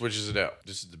 Whatever. Switches it out.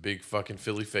 This is the big fucking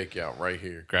Philly fake out right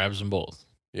here. Grabs them both.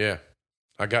 Yeah.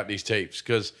 I got these tapes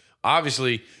because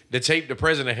obviously the tape the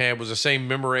president had was the same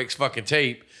Memorex fucking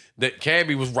tape that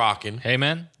Cabby was rocking. Hey,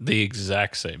 man, the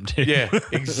exact same tape. Yeah,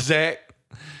 exact.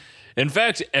 In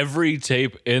fact, every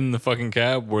tape in the fucking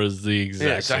cab was the exact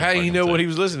Yeah, so same how do you fucking know what tape. he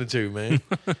was listening to, man?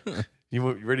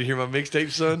 You ready to hear my mixtape,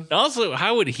 son? Also,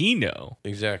 how would he know?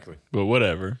 Exactly. But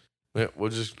whatever. Yeah, we'll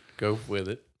just go with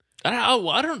it. I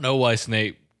don't know why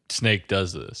Snake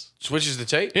does this. Switches the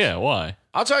tape? Yeah, why?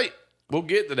 I'll tell you. We'll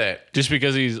get to that. Just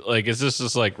because he's like, is this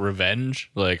just like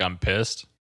revenge? Like, I'm pissed.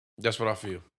 That's what I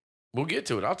feel. We'll get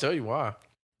to it. I'll tell you why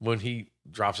when he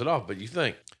drops it off. But you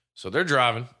think. So they're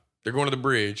driving. They're going to the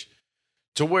bridge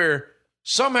to where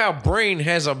somehow Brain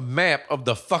has a map of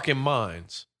the fucking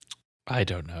mines. I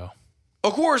don't know.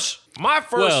 Of course, my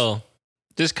first... Well,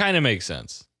 this kind of makes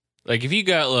sense. Like, if you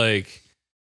got like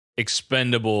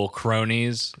expendable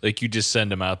cronies, like you just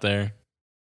send them out there.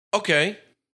 Okay.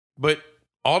 But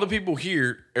all the people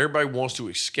here, everybody wants to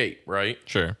escape, right?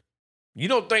 Sure. You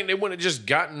don't think they wouldn't have just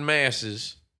gotten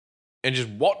masses and just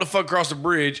walked the fuck across the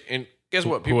bridge and guess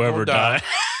what? People Whoever gonna die.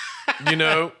 die. You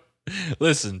know?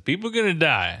 Listen, people gonna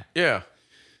die. Yeah.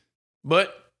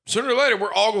 But sooner or later,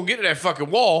 we're all going to get to that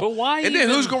fucking wall. But why And then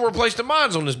even- who's going to replace the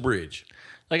mines on this bridge?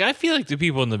 Like, I feel like the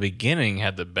people in the beginning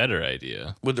had the better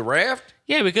idea. With the raft?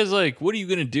 Yeah, because like, what are you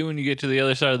gonna do when you get to the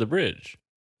other side of the bridge?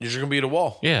 You're just going to be at a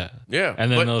wall. Yeah, Yeah.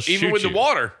 And then but they'll even shoot with you. the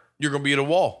water, you're going to be at a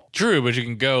wall. True, but you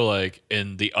can go like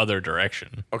in the other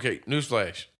direction. Okay,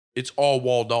 newsflash. It's all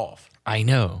walled off. I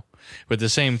know, but the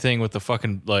same thing with the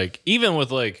fucking like, even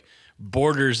with like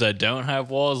borders that don't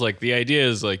have walls, like the idea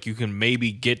is like you can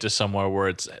maybe get to somewhere where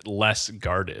it's less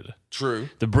guarded. True.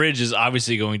 The bridge is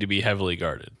obviously going to be heavily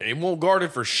guarded. It won't guard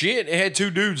it for shit. It had 2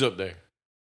 dudes up there.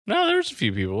 No, there's a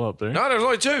few people up there. No, there's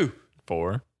only 2.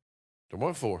 4. There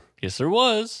weren't 4. Yes, there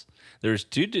was. There's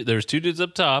two dudes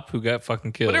up top who got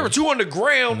fucking killed. But there were 2 on the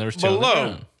ground And there was 2 on the below.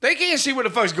 ground. They can't see what the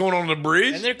fuck's going on the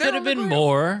bridge. And there They're could on have the been ground.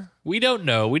 more. We don't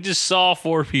know. We just saw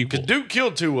 4 people. Because Duke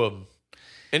killed 2 of them.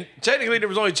 And technically there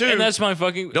was only 2. And that's my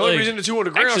fucking... the only like, reason the 2 on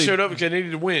the ground actually, showed up because they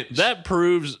needed a winch. that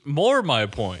proves more my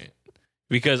point.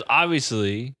 Because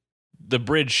obviously, the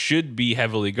bridge should be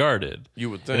heavily guarded. you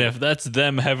would think. And if that's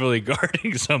them heavily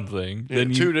guarding something, Yeah,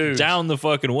 then 2 you dudes. down the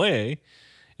fucking way,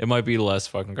 it might be less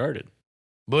fucking guarded.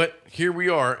 But here we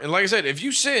are. And like I said, if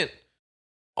you sent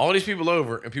all these people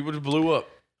over and people just blew up,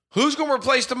 who's going to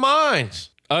replace the mines?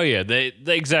 Oh yeah, they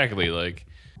exactly like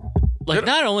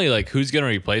not only like who's gonna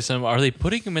replace them, are they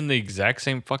putting them in the exact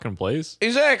same fucking place,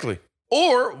 Exactly.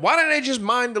 Or why don't they just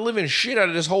mine the living shit out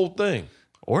of this whole thing?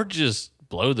 or just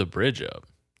blow the bridge up?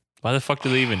 Why the fuck do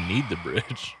they even need the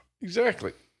bridge?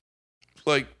 Exactly.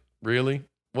 Like, really?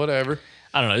 Whatever.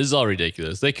 I don't know. This is all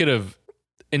ridiculous. They could have,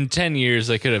 in 10 years,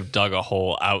 they could have dug a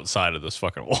hole outside of this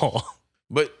fucking wall.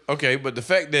 But, okay, but the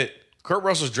fact that Kurt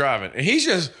Russell's driving and he's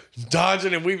just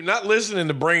dodging and we've not listening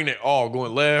to Brain at all,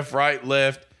 going left, right,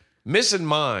 left, missing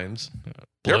mines.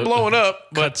 They're blowing up,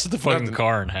 but Cuts the fucking nothing.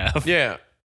 car in half. Yeah.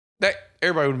 That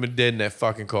everybody would have been dead in that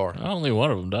fucking car. Only one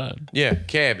of them died. Yeah,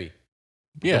 Cabby.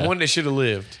 Yeah. The one that should have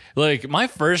lived. Like, my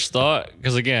first thought,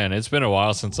 because again, it's been a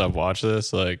while since I've watched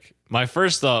this. Like, my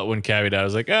first thought when Cabby died, I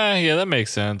was like, yeah, that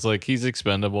makes sense. Like, he's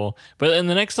expendable. But in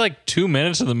the next, like, 2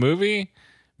 minutes of the movie,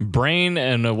 Brain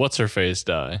and what's-her-face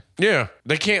die. Yeah.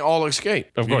 They can't all escape.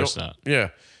 Of You course know? not. Yeah.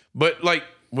 But, like,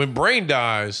 when Brain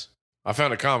dies, I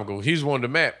found it comical. He's one to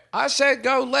map. I said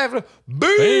go left. Boom!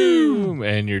 Boom!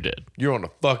 And you're dead. You're on the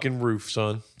fucking roof,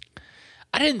 son.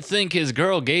 I didn't think his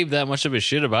girl gave that much of a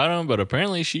shit about him, but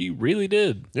apparently she really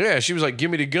did. Yeah, she was like, give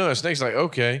me the gun. Snake's like,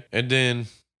 okay. And then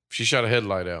she shot a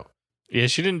headlight out. Yeah,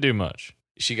 she didn't do much.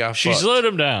 She got She fucked. slowed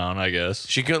him down, I guess.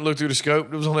 She couldn't look through the scope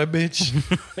that was on that bitch.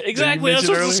 Exactly. That's mention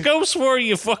what the earlier? scope's for,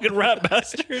 you fucking rat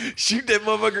bastard. Shoot that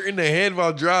motherfucker in the head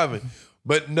while driving.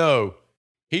 But no,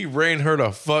 he ran her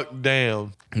the fuck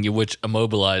down. Which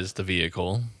immobilized the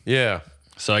vehicle. Yeah,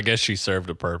 So I guess she served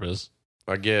a purpose.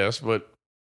 I guess, but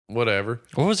whatever.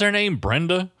 What was her name?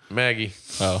 Brenda? Maggie.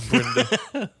 Oh.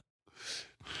 Brenda.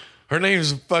 Her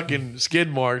name's fucking skid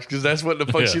marks because that's what the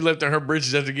fuck Yeah. she left on her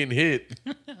britches after getting hit.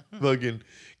 Fucking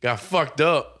got fucked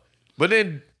up. But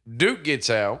then Duke gets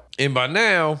out, and by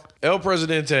now, El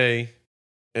Presidente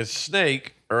and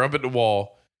Snake are up at the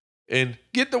wall and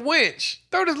get the winch.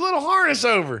 Throw this little harness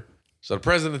over. So the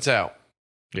president's out.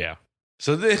 Yeah.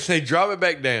 So then they drop it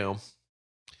back down.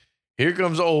 Here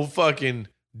comes old fucking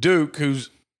Duke,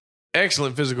 who's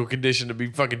excellent physical condition to be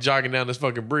fucking jogging down this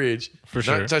fucking bridge. For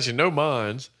sure. Not touching no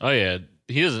mines. Oh, yeah.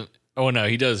 He doesn't. Oh, no.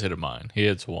 He does hit a mine. He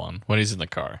hits one when he's in the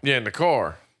car. Yeah, in the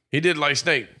car. He did like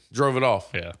Snake, drove it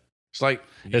off. Yeah. It's like,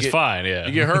 It's fine. Yeah.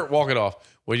 you get hurt, walk it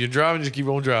off. When you're driving, just keep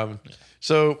on driving.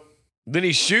 So then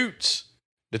he shoots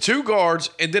the two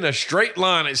guards and then a straight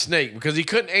line at Snake because he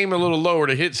couldn't aim a little lower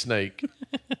to hit Snake.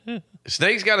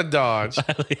 Snake's got to dodge.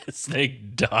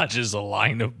 Snake dodges a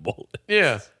line of bullets.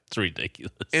 Yeah. It's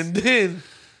ridiculous. And then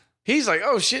he's like,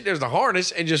 oh shit, there's the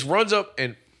harness, and just runs up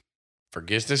and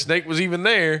forgets that Snake was even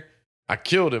there. I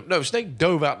killed him. No, Snake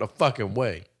dove out the fucking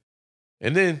way.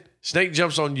 And then Snake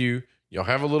jumps on you. Y'all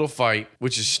have a little fight,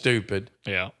 which is stupid.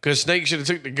 Yeah. Because Snake should have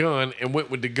took the gun and went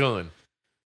with the gun.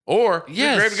 Or he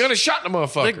grabbed the gun and shot the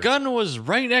motherfucker. The gun was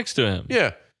right next to him.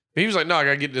 Yeah. He was like, no, I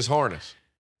got to get this harness.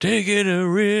 Taking a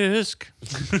risk.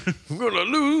 I'm going to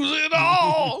lose it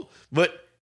all. But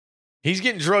he's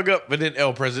getting drug up, but then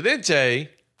El Presidente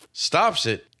stops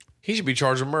it. He should be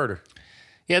charged with murder.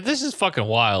 Yeah, this is fucking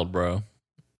wild, bro.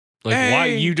 Like, why?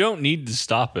 You don't need to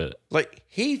stop it. Like,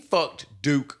 he fucked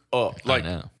Duke up. Like, I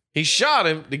know. he shot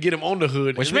him to get him on the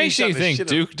hood. Which and then he makes shot you the think shit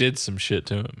Duke did some shit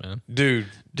to him, man. Dude.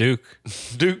 Duke.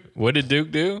 Duke. What did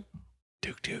Duke do?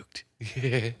 Duked.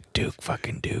 Yeah. Duke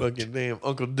fucking Duke. Fucking damn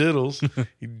Uncle Diddles.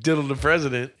 He diddled the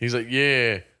president. He's like,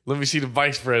 yeah, let me see the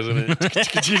vice president. He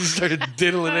just started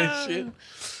diddling that shit.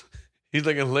 He's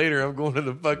like, and later I'm going to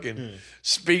the fucking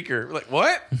speaker. I'm like,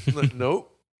 what? I'm like,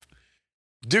 nope.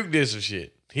 Duke did some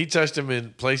shit. He touched him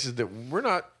in places that we're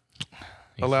not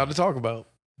allowed to talk about.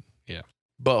 Yeah.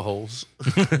 Buttholes.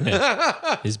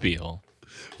 His beehole.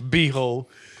 Beehole.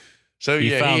 So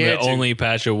He yeah, found he the had to. only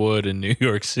patch of wood in New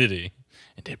York City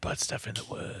and did butt stuff in the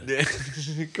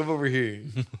woods. Come over here.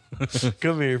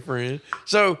 Come here, friend.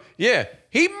 So yeah,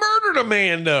 he murdered a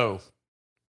man though.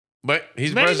 But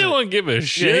he's Man, president. no one give a Yeah, he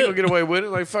shit. gonna get away with it.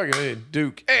 Like fucking hey,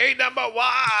 Duke. Hey, number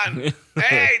one.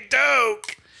 Hey,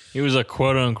 Duke. He was a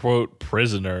quote unquote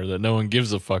prisoner that no one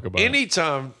gives a fuck about.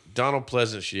 Anytime Donald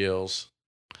Pleasance yells,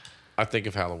 I think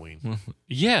of Halloween.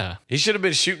 Yeah. He should have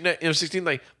been shooting at M16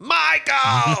 like,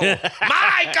 Michael!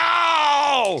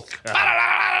 Michael!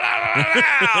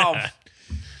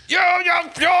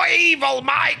 You're evil,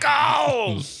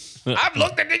 Michael! I've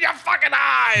looked into your fucking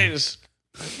eyes.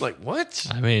 Like, what?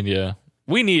 I mean, yeah.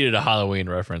 We needed a Halloween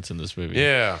reference in this movie.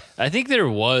 Yeah. I think there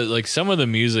was, like, some of the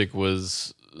music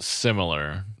was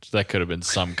similar. So that could have been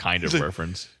some kind of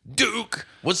reference. Duke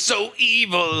was so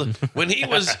evil when he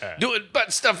was doing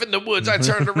butt stuff in the woods. I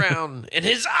turned around and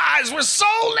his eyes were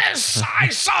soulless. I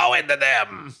saw into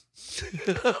them.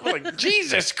 I'm like,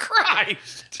 Jesus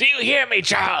Christ. Do you hear me,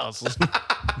 Charles?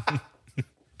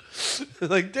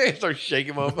 Like, damn, start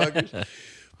shaking motherfuckers.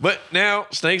 But now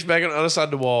Snake's back on the other side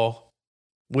of the wall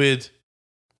with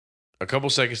a couple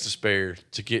seconds to spare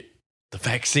to get the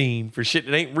vaccine for shit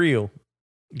that ain't real.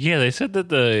 Yeah, they said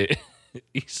that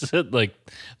he said, like,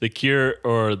 the cure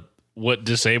or what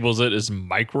disables it is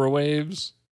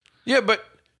microwaves. Yeah, but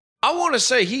I want to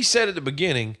say he said at the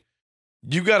beginning,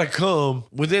 you got to come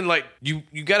within like, you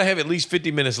got to have at least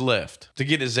 50 minutes left to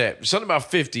get his zap. Something about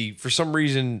 50 for some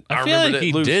reason. I feel remember like that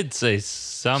he loose. did say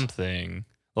something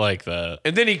like that.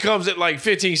 And then he comes at like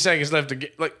 15 seconds left to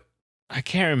get like, I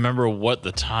can't remember what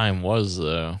the time was,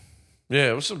 though. yeah,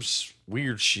 it was some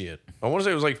weird shit. I want to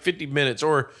say it was like 50 minutes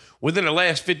or within the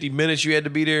last 50 minutes you had to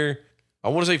be there. I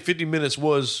want to say 50 minutes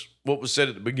was what was said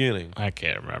at the beginning. I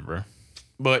can't remember.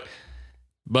 But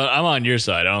I'm on your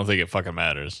side. I don't think it fucking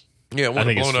matters. yeah, it I wasn't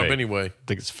think it's blown up fake. anyway. I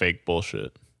think it's fake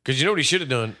bullshit. Because you know what he should have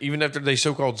done? Even after they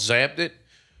so-called zapped it,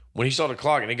 when he saw the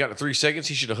clock and it got to 3 seconds,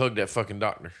 he should have hugged that fucking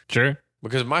doctor. Sure.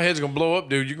 Because my head's going to blow up,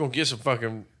 dude. You're going to get some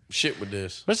fucking shit with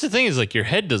this. That's the thing is, like, your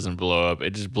head doesn't blow up.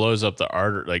 It just blows up the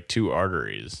like 2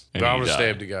 arteries. and I you would have die.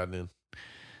 stabbed the guy then.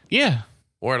 Yeah,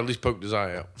 Or I'd at least poked his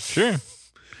eye out. sure.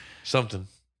 Something.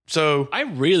 So, I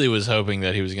really was hoping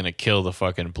that he was going to kill the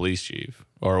fucking police chief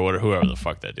or whoever the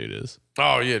fuck that dude is.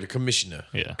 oh, yeah, the commissioner.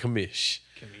 Yeah. Commish.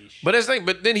 But that's the thing.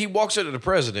 But then he walks up to the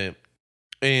president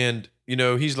and, you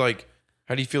know, he's like,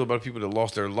 how do you feel about people that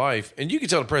lost their life? And you can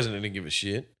tell the president didn't give a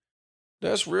shit.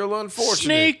 That's real unfortunate.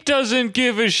 Snake doesn't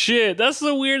give a shit. That's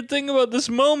the weird thing about this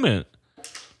moment.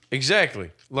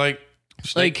 Exactly. Like,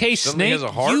 Like, hey, suddenly Snake, has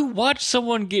a heart? you watch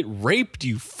someone get raped,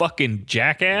 you fucking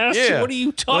jackass. Yeah. What are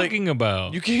you talking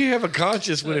about? You can't have a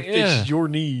conscience when it Yeah. fits your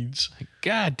needs.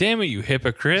 God damn it, you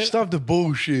hypocrite. Stop the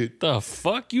bullshit. The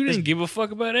fuck? You didn't give a fuck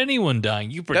about anyone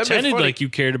dying. You be pretended funny. like you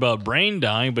cared about Brain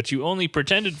dying, but you only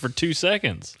pretended for 2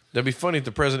 seconds. That'd be funny if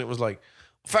the president was like,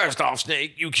 First off,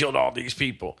 Snake, you killed all these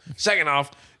people. Second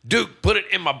off, Duke put it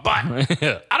in my butt.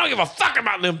 Yeah. I don't give a fuck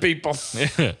about them people.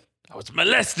 I was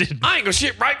molested. I ain't gonna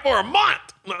shit right for a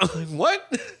month.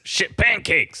 What? Shit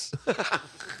pancakes.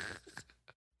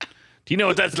 Do you know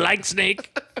what that's like,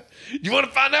 Snake? You want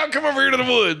to find out? Come over here to the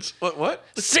woods. What?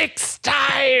 6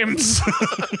 times.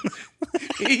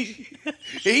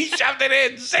 He shoved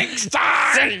it in 6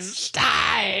 times. 6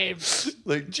 times.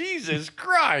 Like, Jesus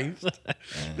Christ.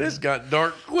 This got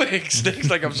dark quick. Snake's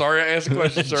like, I'm sorry I asked a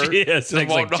question, sir. Yeah, Just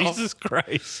Snake's like, walked off. Jesus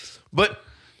Christ. But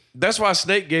that's why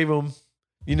Snake gave him,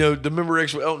 the Member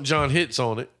X with Elton John hits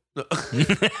on it.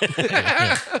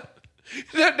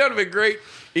 That would have been great,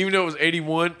 even though it was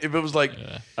 81. If it was like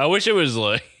I wish it was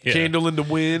like Candle in the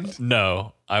Wind.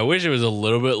 No, I wish it was a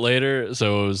little bit later,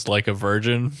 so it was like a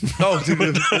virgin. Oh, dude,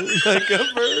 like a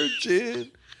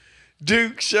virgin.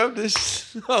 Duke shoved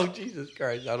this. Oh, Jesus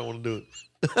Christ. I don't want to do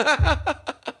it.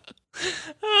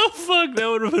 Oh fuck, that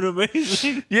would have been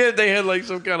amazing. Yeah, they had like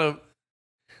some kind of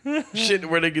shit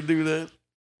where they could do that.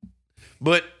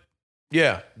 But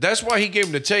yeah, that's why he gave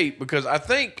him the tape, because I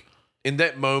think in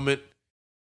that moment,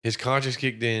 his conscience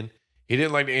kicked in. He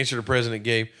didn't like the answer the president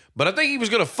gave, but I think he was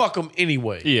going to fuck him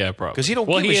anyway. Yeah, probably. 'Cause he don't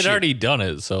Well, give a he had shit. already done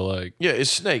it, so like, Yeah, it's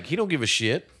Snake. He don't give a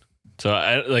shit. so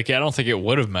I don't think it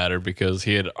would have mattered because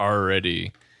he had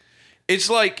already It's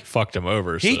like fucked him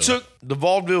over. he so. took the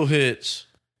vaudeville hits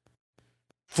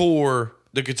for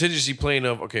the contingency plan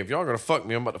of, okay, if y'all going to fuck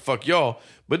me, I'm about to fuck y'all.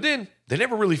 But then they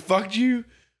never really fucked you.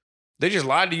 They just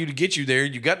lied to you to get you there.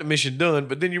 You got the mission done,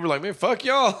 but then you were like, man, fuck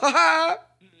y'all.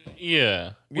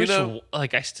 Yeah, You know?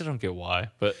 like I still don't get why,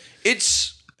 but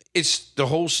It's the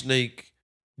whole Snake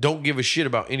don't give a shit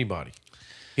about anybody.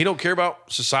 He don't care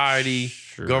about society,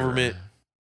 Sure. government.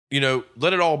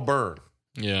 Let it all burn.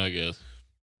 Yeah, I guess.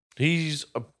 He's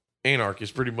an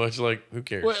anarchist, pretty much. Like, who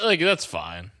cares? Well, like that's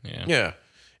fine. Yeah. Yeah.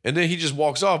 And then he just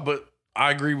walks off. But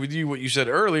I agree with you, what you said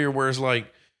earlier, where it's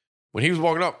like, when he was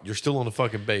walking off, you're still on the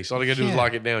fucking base. All they got to do is Yeah.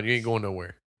 lock it down. You ain't going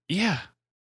nowhere. Yeah.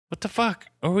 What the fuck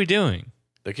are we doing?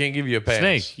 They can't give you a pass.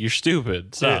 Snake, you're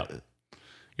stupid. Stop. Yeah.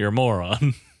 You're a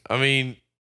moron. I mean,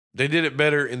 they did it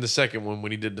better in the second one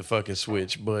when he did the fucking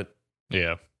switch, but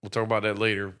Yeah. we'll talk about that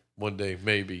later one day,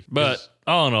 maybe. But 'Cause-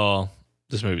 all in all,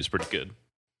 this movie's pretty good.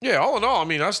 yeah, all in all, I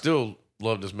mean, I still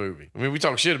love this movie. I mean, we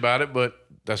talk shit about it, but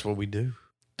that's what we do.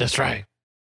 That's right.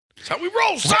 That's how we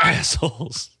roll, We're son.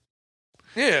 assholes.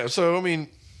 Yeah, so I mean,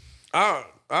 I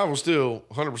will still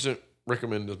 100%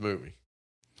 recommend this movie.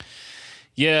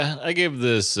 Yeah, I give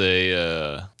this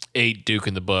a 8 Duke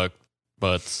in the butt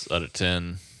butts out of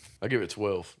 10. I give it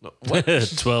 12. No, what?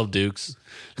 12 Dukes.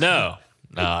 No.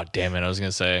 Nah, damn it. I was going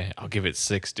to say, I'll give it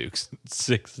 6 Dukes.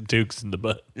 6 Dukes in the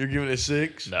butt. You're giving it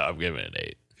 6? No, I'm giving it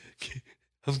 8.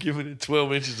 I'm giving it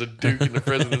 12 inches of Duke in the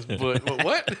president's butt.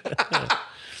 What?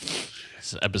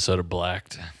 It's an episode of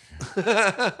Blacked.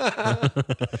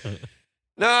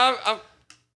 No,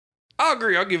 I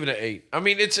agree. I'll give it an 8. I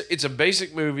mean, it's a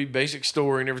basic movie, basic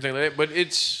story, and everything like that, but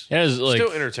it's Yeah, it's like,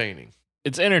 still entertaining.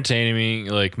 it's entertaining.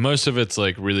 Like most of it's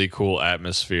like really cool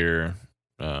atmosphere.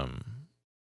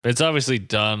 It's obviously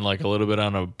done like a little bit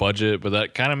on a budget, but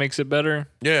that kind of makes it better.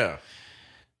 Yeah.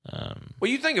 Um, Well,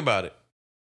 you think about it.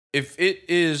 If it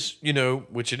is,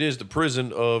 which it is, the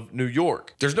prison of New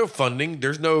York, there's no funding,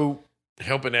 there's no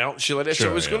helping out, shit like that. So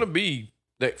Sure, it's yeah. going to be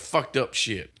that fucked up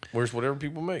shit. Where's whatever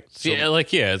people make. So,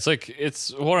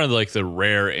 it's one of like the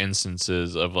rare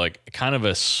instances of like kind of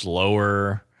a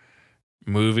slower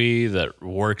movie that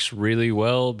works really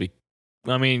well. Because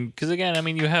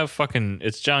you have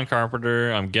it's John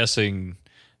Carpenter. I'm guessing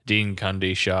Dean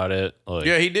Cundy shot it. Like,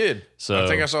 yeah, he did. So I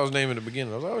think I saw his name in the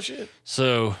beginning. I was like, oh shit.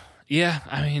 So yeah,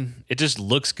 it just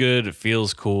looks good. It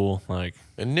feels cool. Like,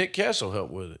 And Nick Castle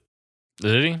helped with it.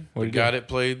 did he? What The did he guy do? that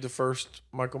played the first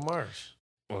Michael Myers.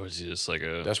 What was he, just like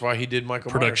a? That's why he did Michael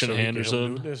Production Myers. hand he or could help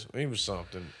something? do this. He was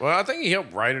something. Well, I think he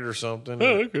helped write it or something. Oh,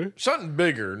 okay. Something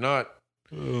bigger, not.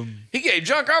 He gave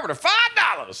John Carpenter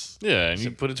 $5. Yeah, and He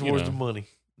you put it towards the money.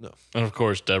 No. and of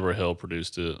course Deborah Hill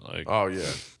produced it. Like, Oh yeah,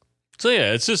 so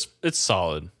yeah, it's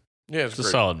solid. yeah. It's It's a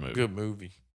great. solid movie. Good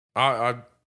movie. I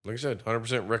like I said,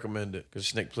 100% recommend it because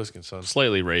Snake Plissken's son.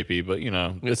 Slightly rapey, but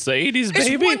it's the 80s, It's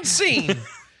baby. one scene.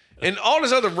 And all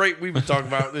this other rape we've been talking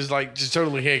about is like just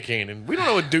totally headcanon. We don't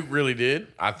know what Duke really did.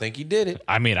 I think he did it.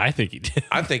 I think he did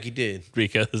I think he did.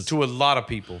 because To a lot of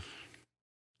people.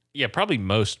 yeah, probably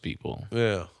most people.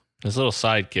 Yeah. His little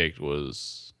sidekick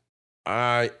was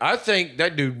I think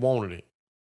that dude wanted it.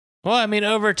 well.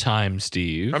 Over time,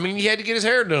 Steve. I mean, he had to get his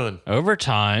hair done. Over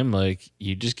time, like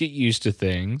you just get used to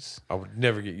things, I would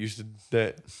never get used to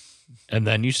that. and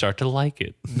then you start to like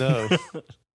it. No.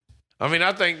 I mean,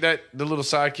 I think that the little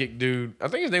sidekick dude, I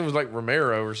think his name was like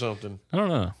Romero or something. I don't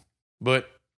know. But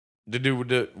the dude with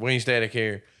the Wayne Static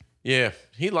hair, yeah,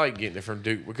 he liked getting it from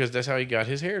Duke because that's how he got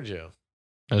his hair gel.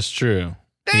 That's true.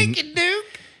 Thank you, Duke.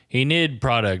 He needed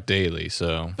product daily,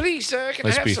 so Please, sir, can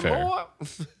Let's I be have some fair. more?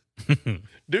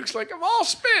 Duke's like, I'm all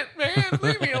spent, man.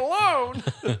 Leave me alone.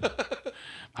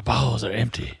 my balls are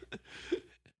empty.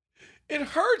 It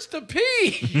hurts to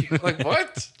pee. Like,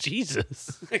 what?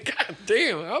 Jesus. God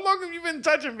damn. How long have you been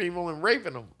touching people and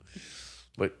raping them?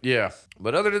 But yeah.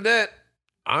 But other than that,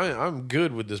 I'm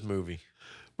good with this movie.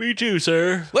 Me too,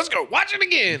 sir. Let's go watch it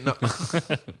again. No.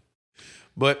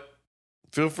 But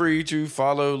feel free to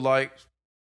follow, like,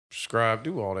 subscribe,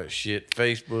 do all that shit.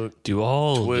 Facebook. Do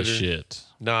all Twitter. the shit.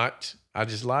 Not. I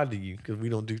just lied to you because we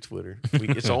don't do Twitter.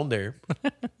 It's on there.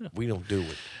 We don't do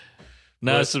it.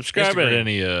 No, But subscribe Instagram. at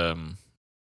any.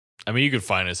 I mean, you can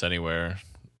find us anywhere.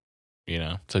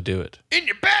 So do it. In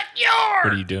your backyard.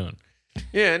 What are you doing?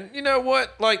 Yeah, and you know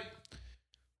what? Like,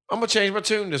 I'm going to change my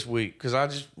tune this week because I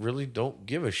just really don't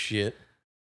give a shit.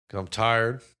 Because I'm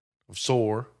tired. I'm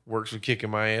sore. Work's for kicking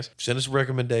my ass. Send us a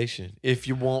recommendation if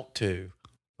you want to.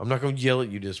 I'm not going to yell at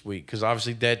you this week because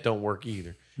obviously that don't work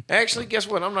either. Actually, guess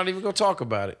what? I'm not even going to talk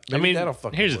about it. Maybe that'll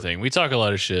fucking here's work. the thing. We talk a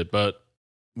lot of shit, but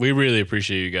we really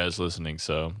appreciate you guys listening.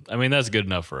 So, I mean, that's good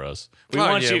enough for us. We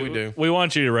do. We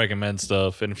want you to recommend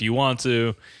stuff. And if you want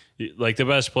to, like, the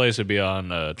best place would be on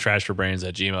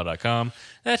trashforbrains@gmail.com.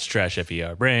 That's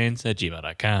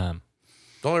trashferbrains@gmail.com.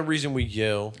 The only reason we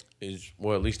yell is,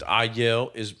 well, at least I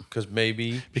yell, is because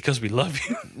maybe, Because we love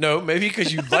you. no, maybe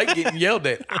because you like getting yelled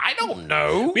at. I don't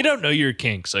know. We don't know your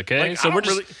kinks, okay? Like, So I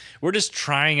don't we're just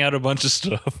trying out a bunch of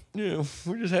stuff. Yeah,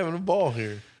 we're just having a ball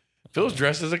here. Phil's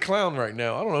dressed as a clown right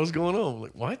now. I don't know what's going on.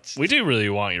 Like, what? We do really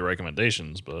want your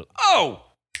recommendations, but Oh!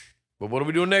 But what are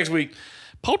we doing next week?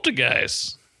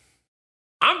 Poltergeist.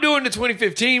 I'm doing the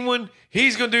 2015 one.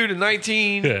 He's going to do the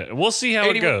 19. Yeah, we'll see how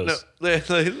it goes. No,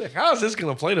 how is this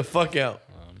going to play the fuck out?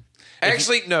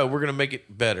 Actually, no, we're going to make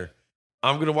it better.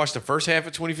 I'm going to watch the first half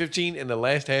of 2015 and the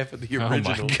last half of the Oh my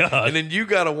original. God. And then you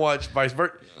got to watch vice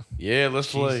versa. Yeah,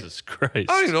 let's play. Jesus Christ. I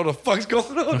don't even know what the fuck's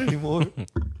going on anymore.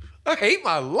 I hate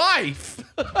my life.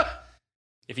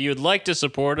 If you would like to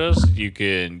support us, you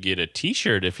can get a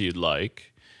t-shirt if you'd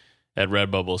like at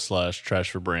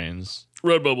Redbubble/trashforbrains.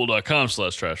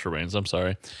 Redbubble.com/trashforbrains. I'm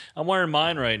sorry. I'm wearing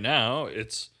mine right now.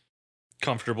 It's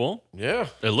comfortable. Yeah.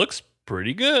 It looks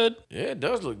pretty good. Yeah, it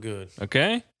does look good.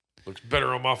 Okay. Looks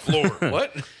better on my floor.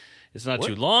 What? It's not What?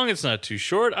 too long. It's not too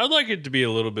short. I'd like it to be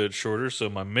a little bit shorter so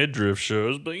my midriff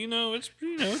shows, but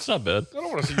it's not bad. I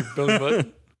don't want to see your belly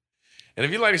button. And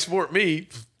if you'd like to support me,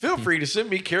 feel free to send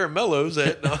me caramellos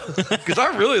because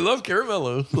I really love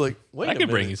caramellos. Like, wait I a can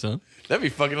bring minute. you some. That'd be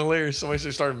fucking hilarious. Somebody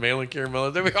should start mailing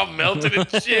caramellos. They'd be all melted and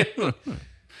shit.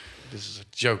 This is a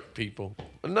joke, people.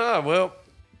 But nah, well,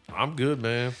 I'm good,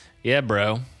 man. Yeah,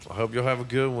 bro. I hope you'll have a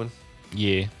good one.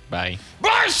 Yeah. Bye.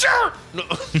 Buy a shirt! No.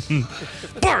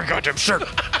 Buy a goddamn shirt!